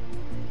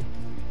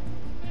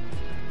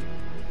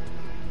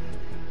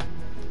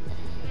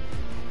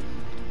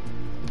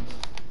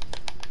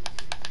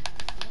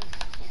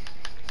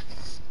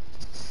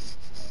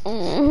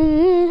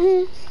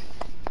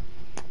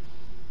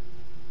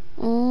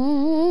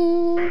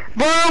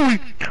 Vai,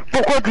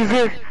 pourquoi tu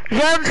fais?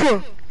 J'aime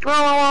ça.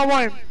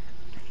 Ouais.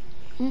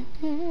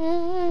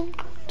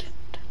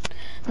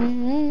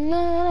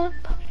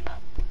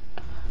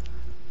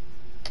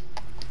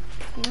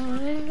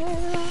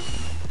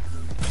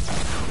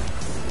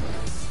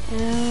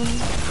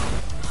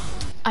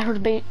 I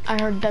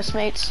heard best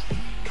mates.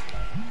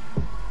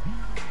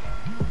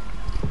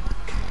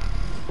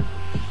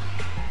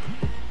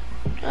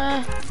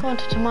 Going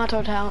to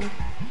Tomato Town.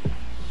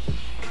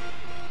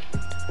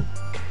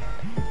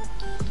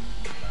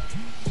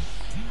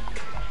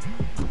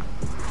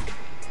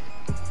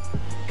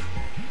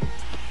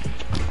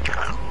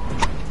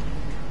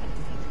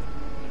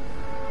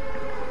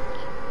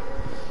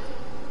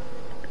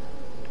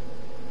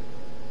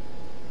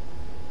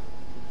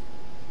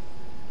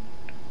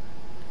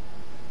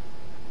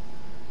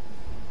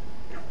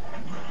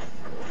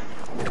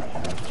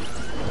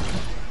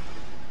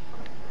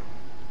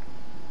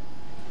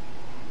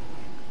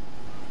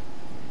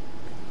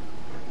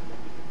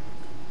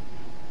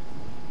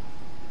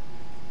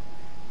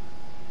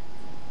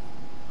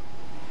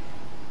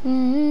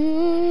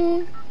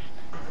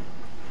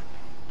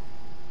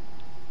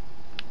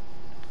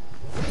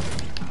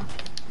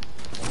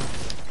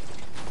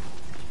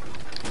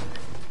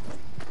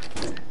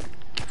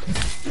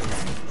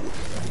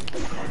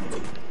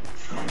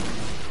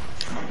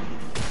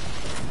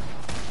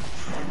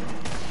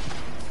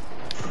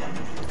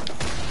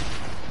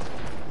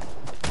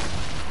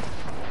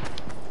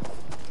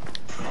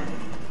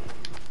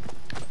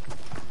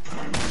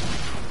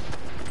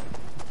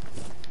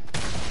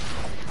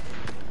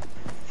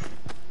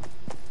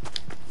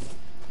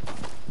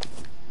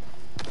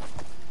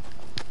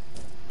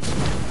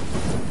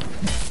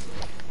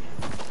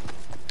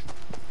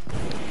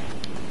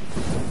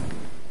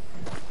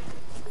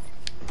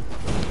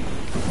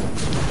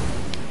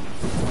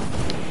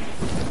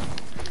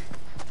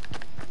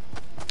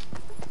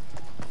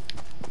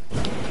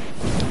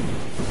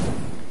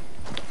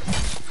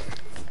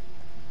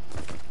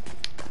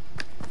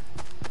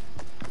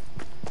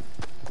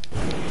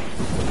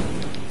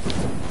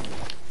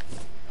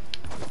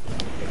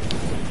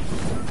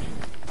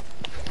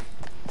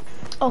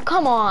 Oh,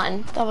 come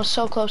on. That was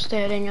so close to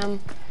hitting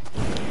him.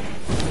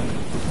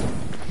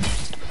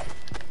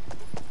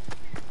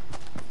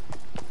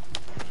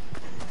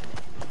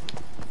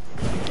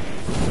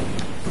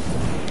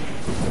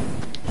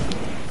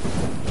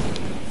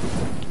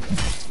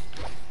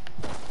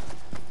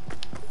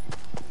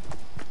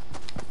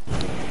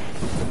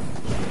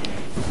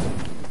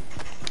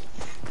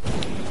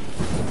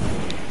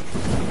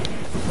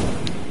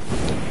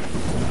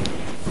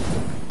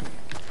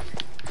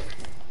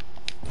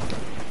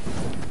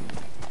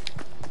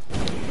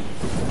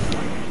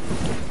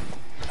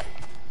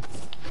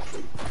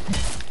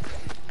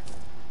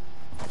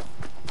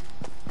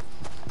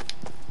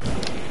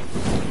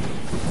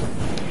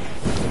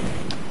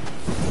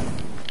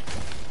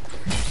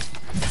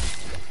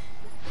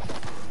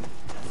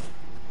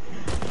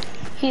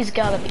 He's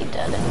gotta be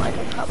dead in like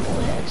a couple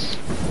hits.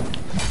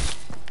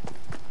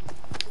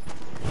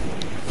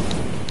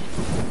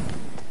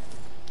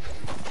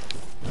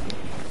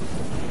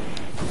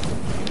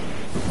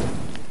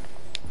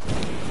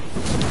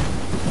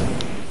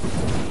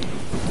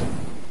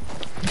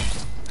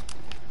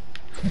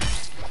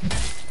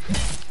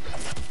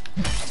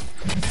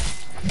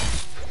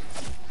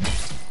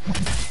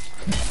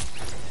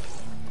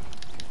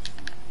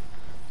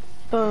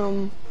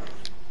 Boom.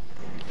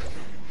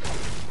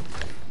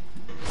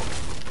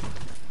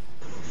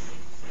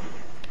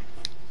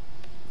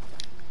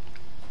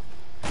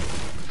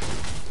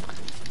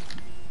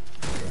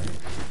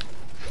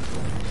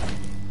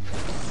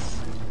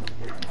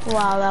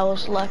 Wow, that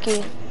was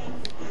lucky.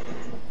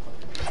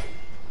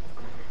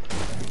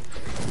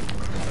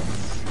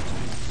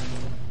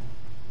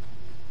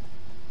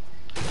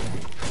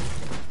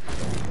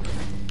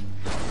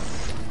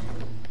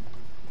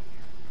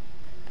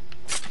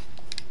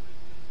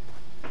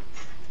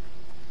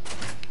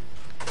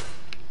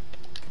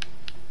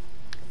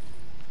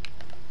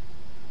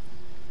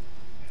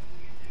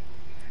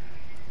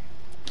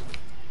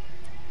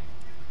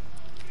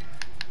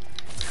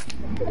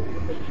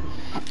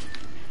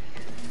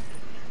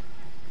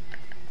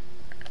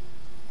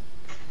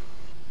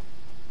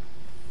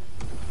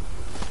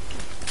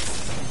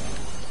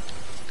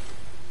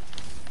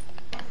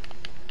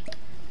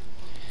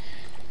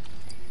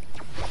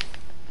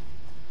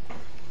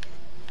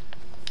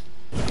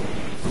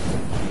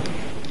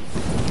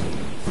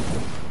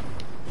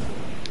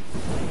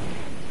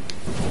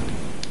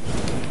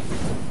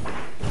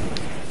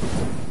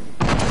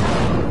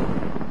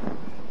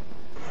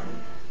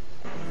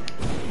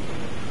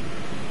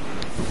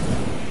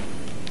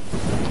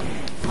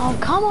 Oh,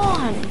 come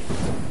on!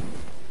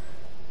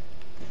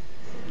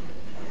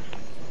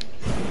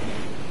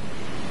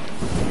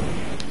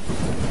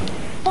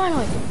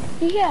 Finally!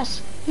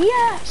 Yes!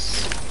 Yes!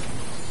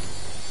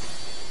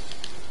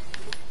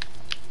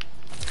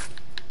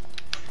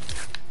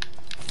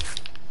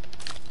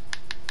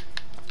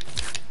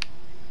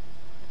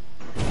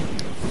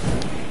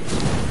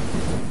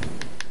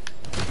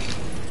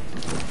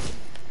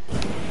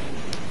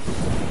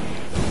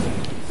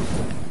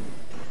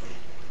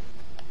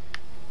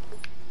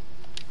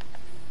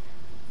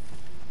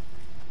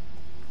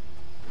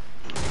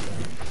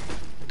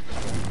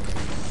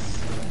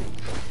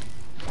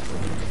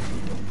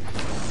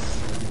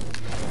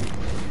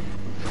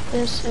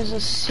 This is a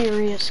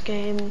serious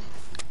game.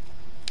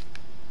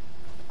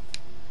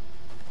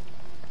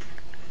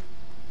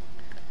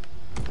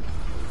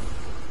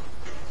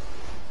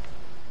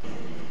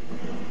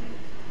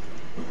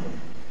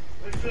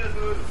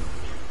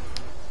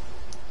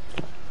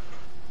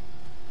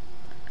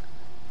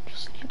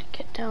 Just need to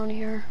get down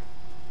here.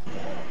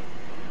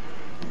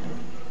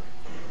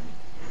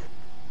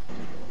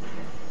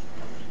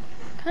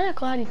 Kinda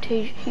glad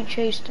he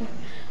chased him.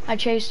 I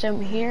chased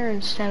him here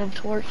instead of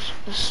towards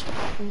the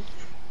storm.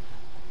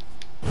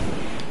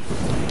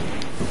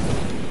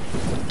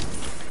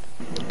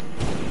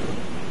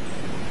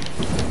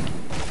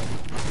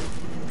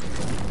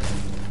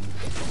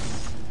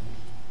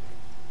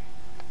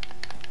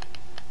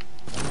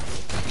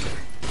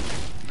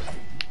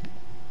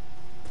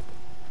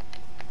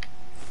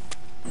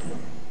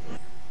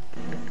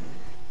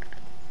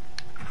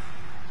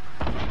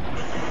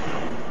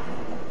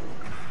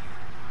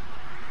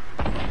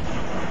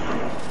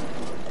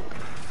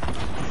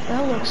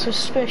 That looks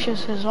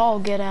suspicious as all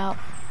get out.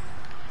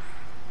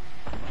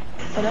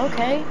 But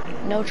okay,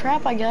 no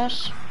trap, I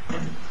guess.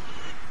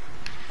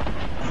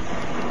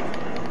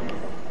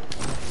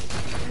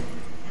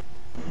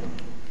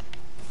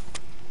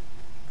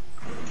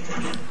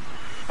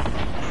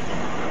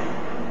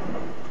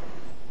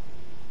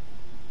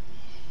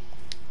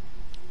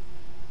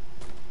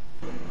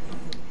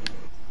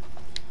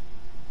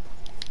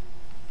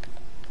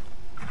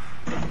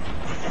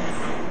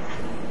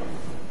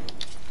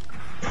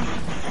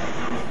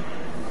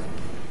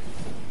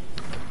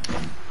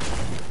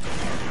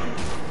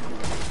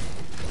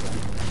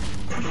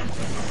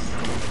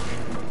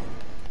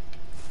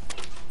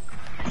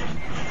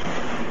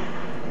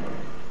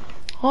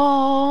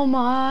 Oh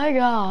my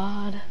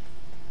god.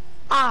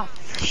 Ah,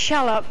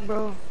 shut up,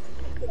 bro.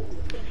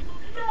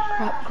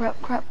 Crap,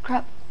 crap, crap,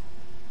 crap.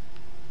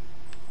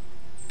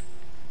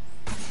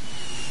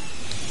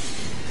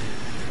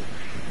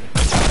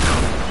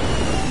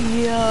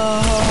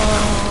 Yo.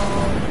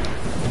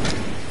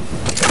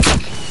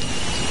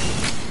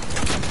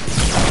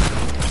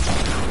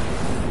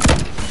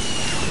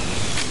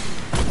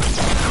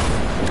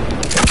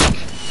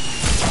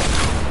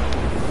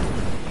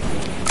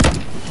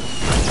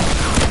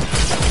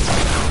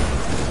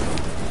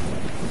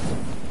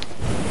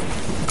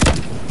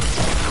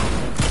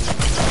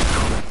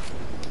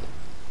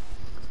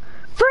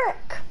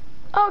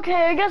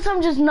 Okay, I guess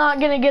I'm just not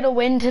gonna get a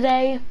win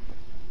today.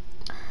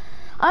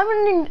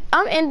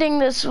 I'm ending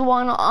this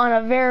one on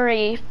a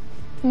very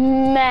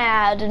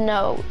mad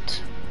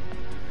note.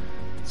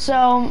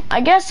 So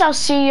I guess I'll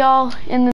see y'all in the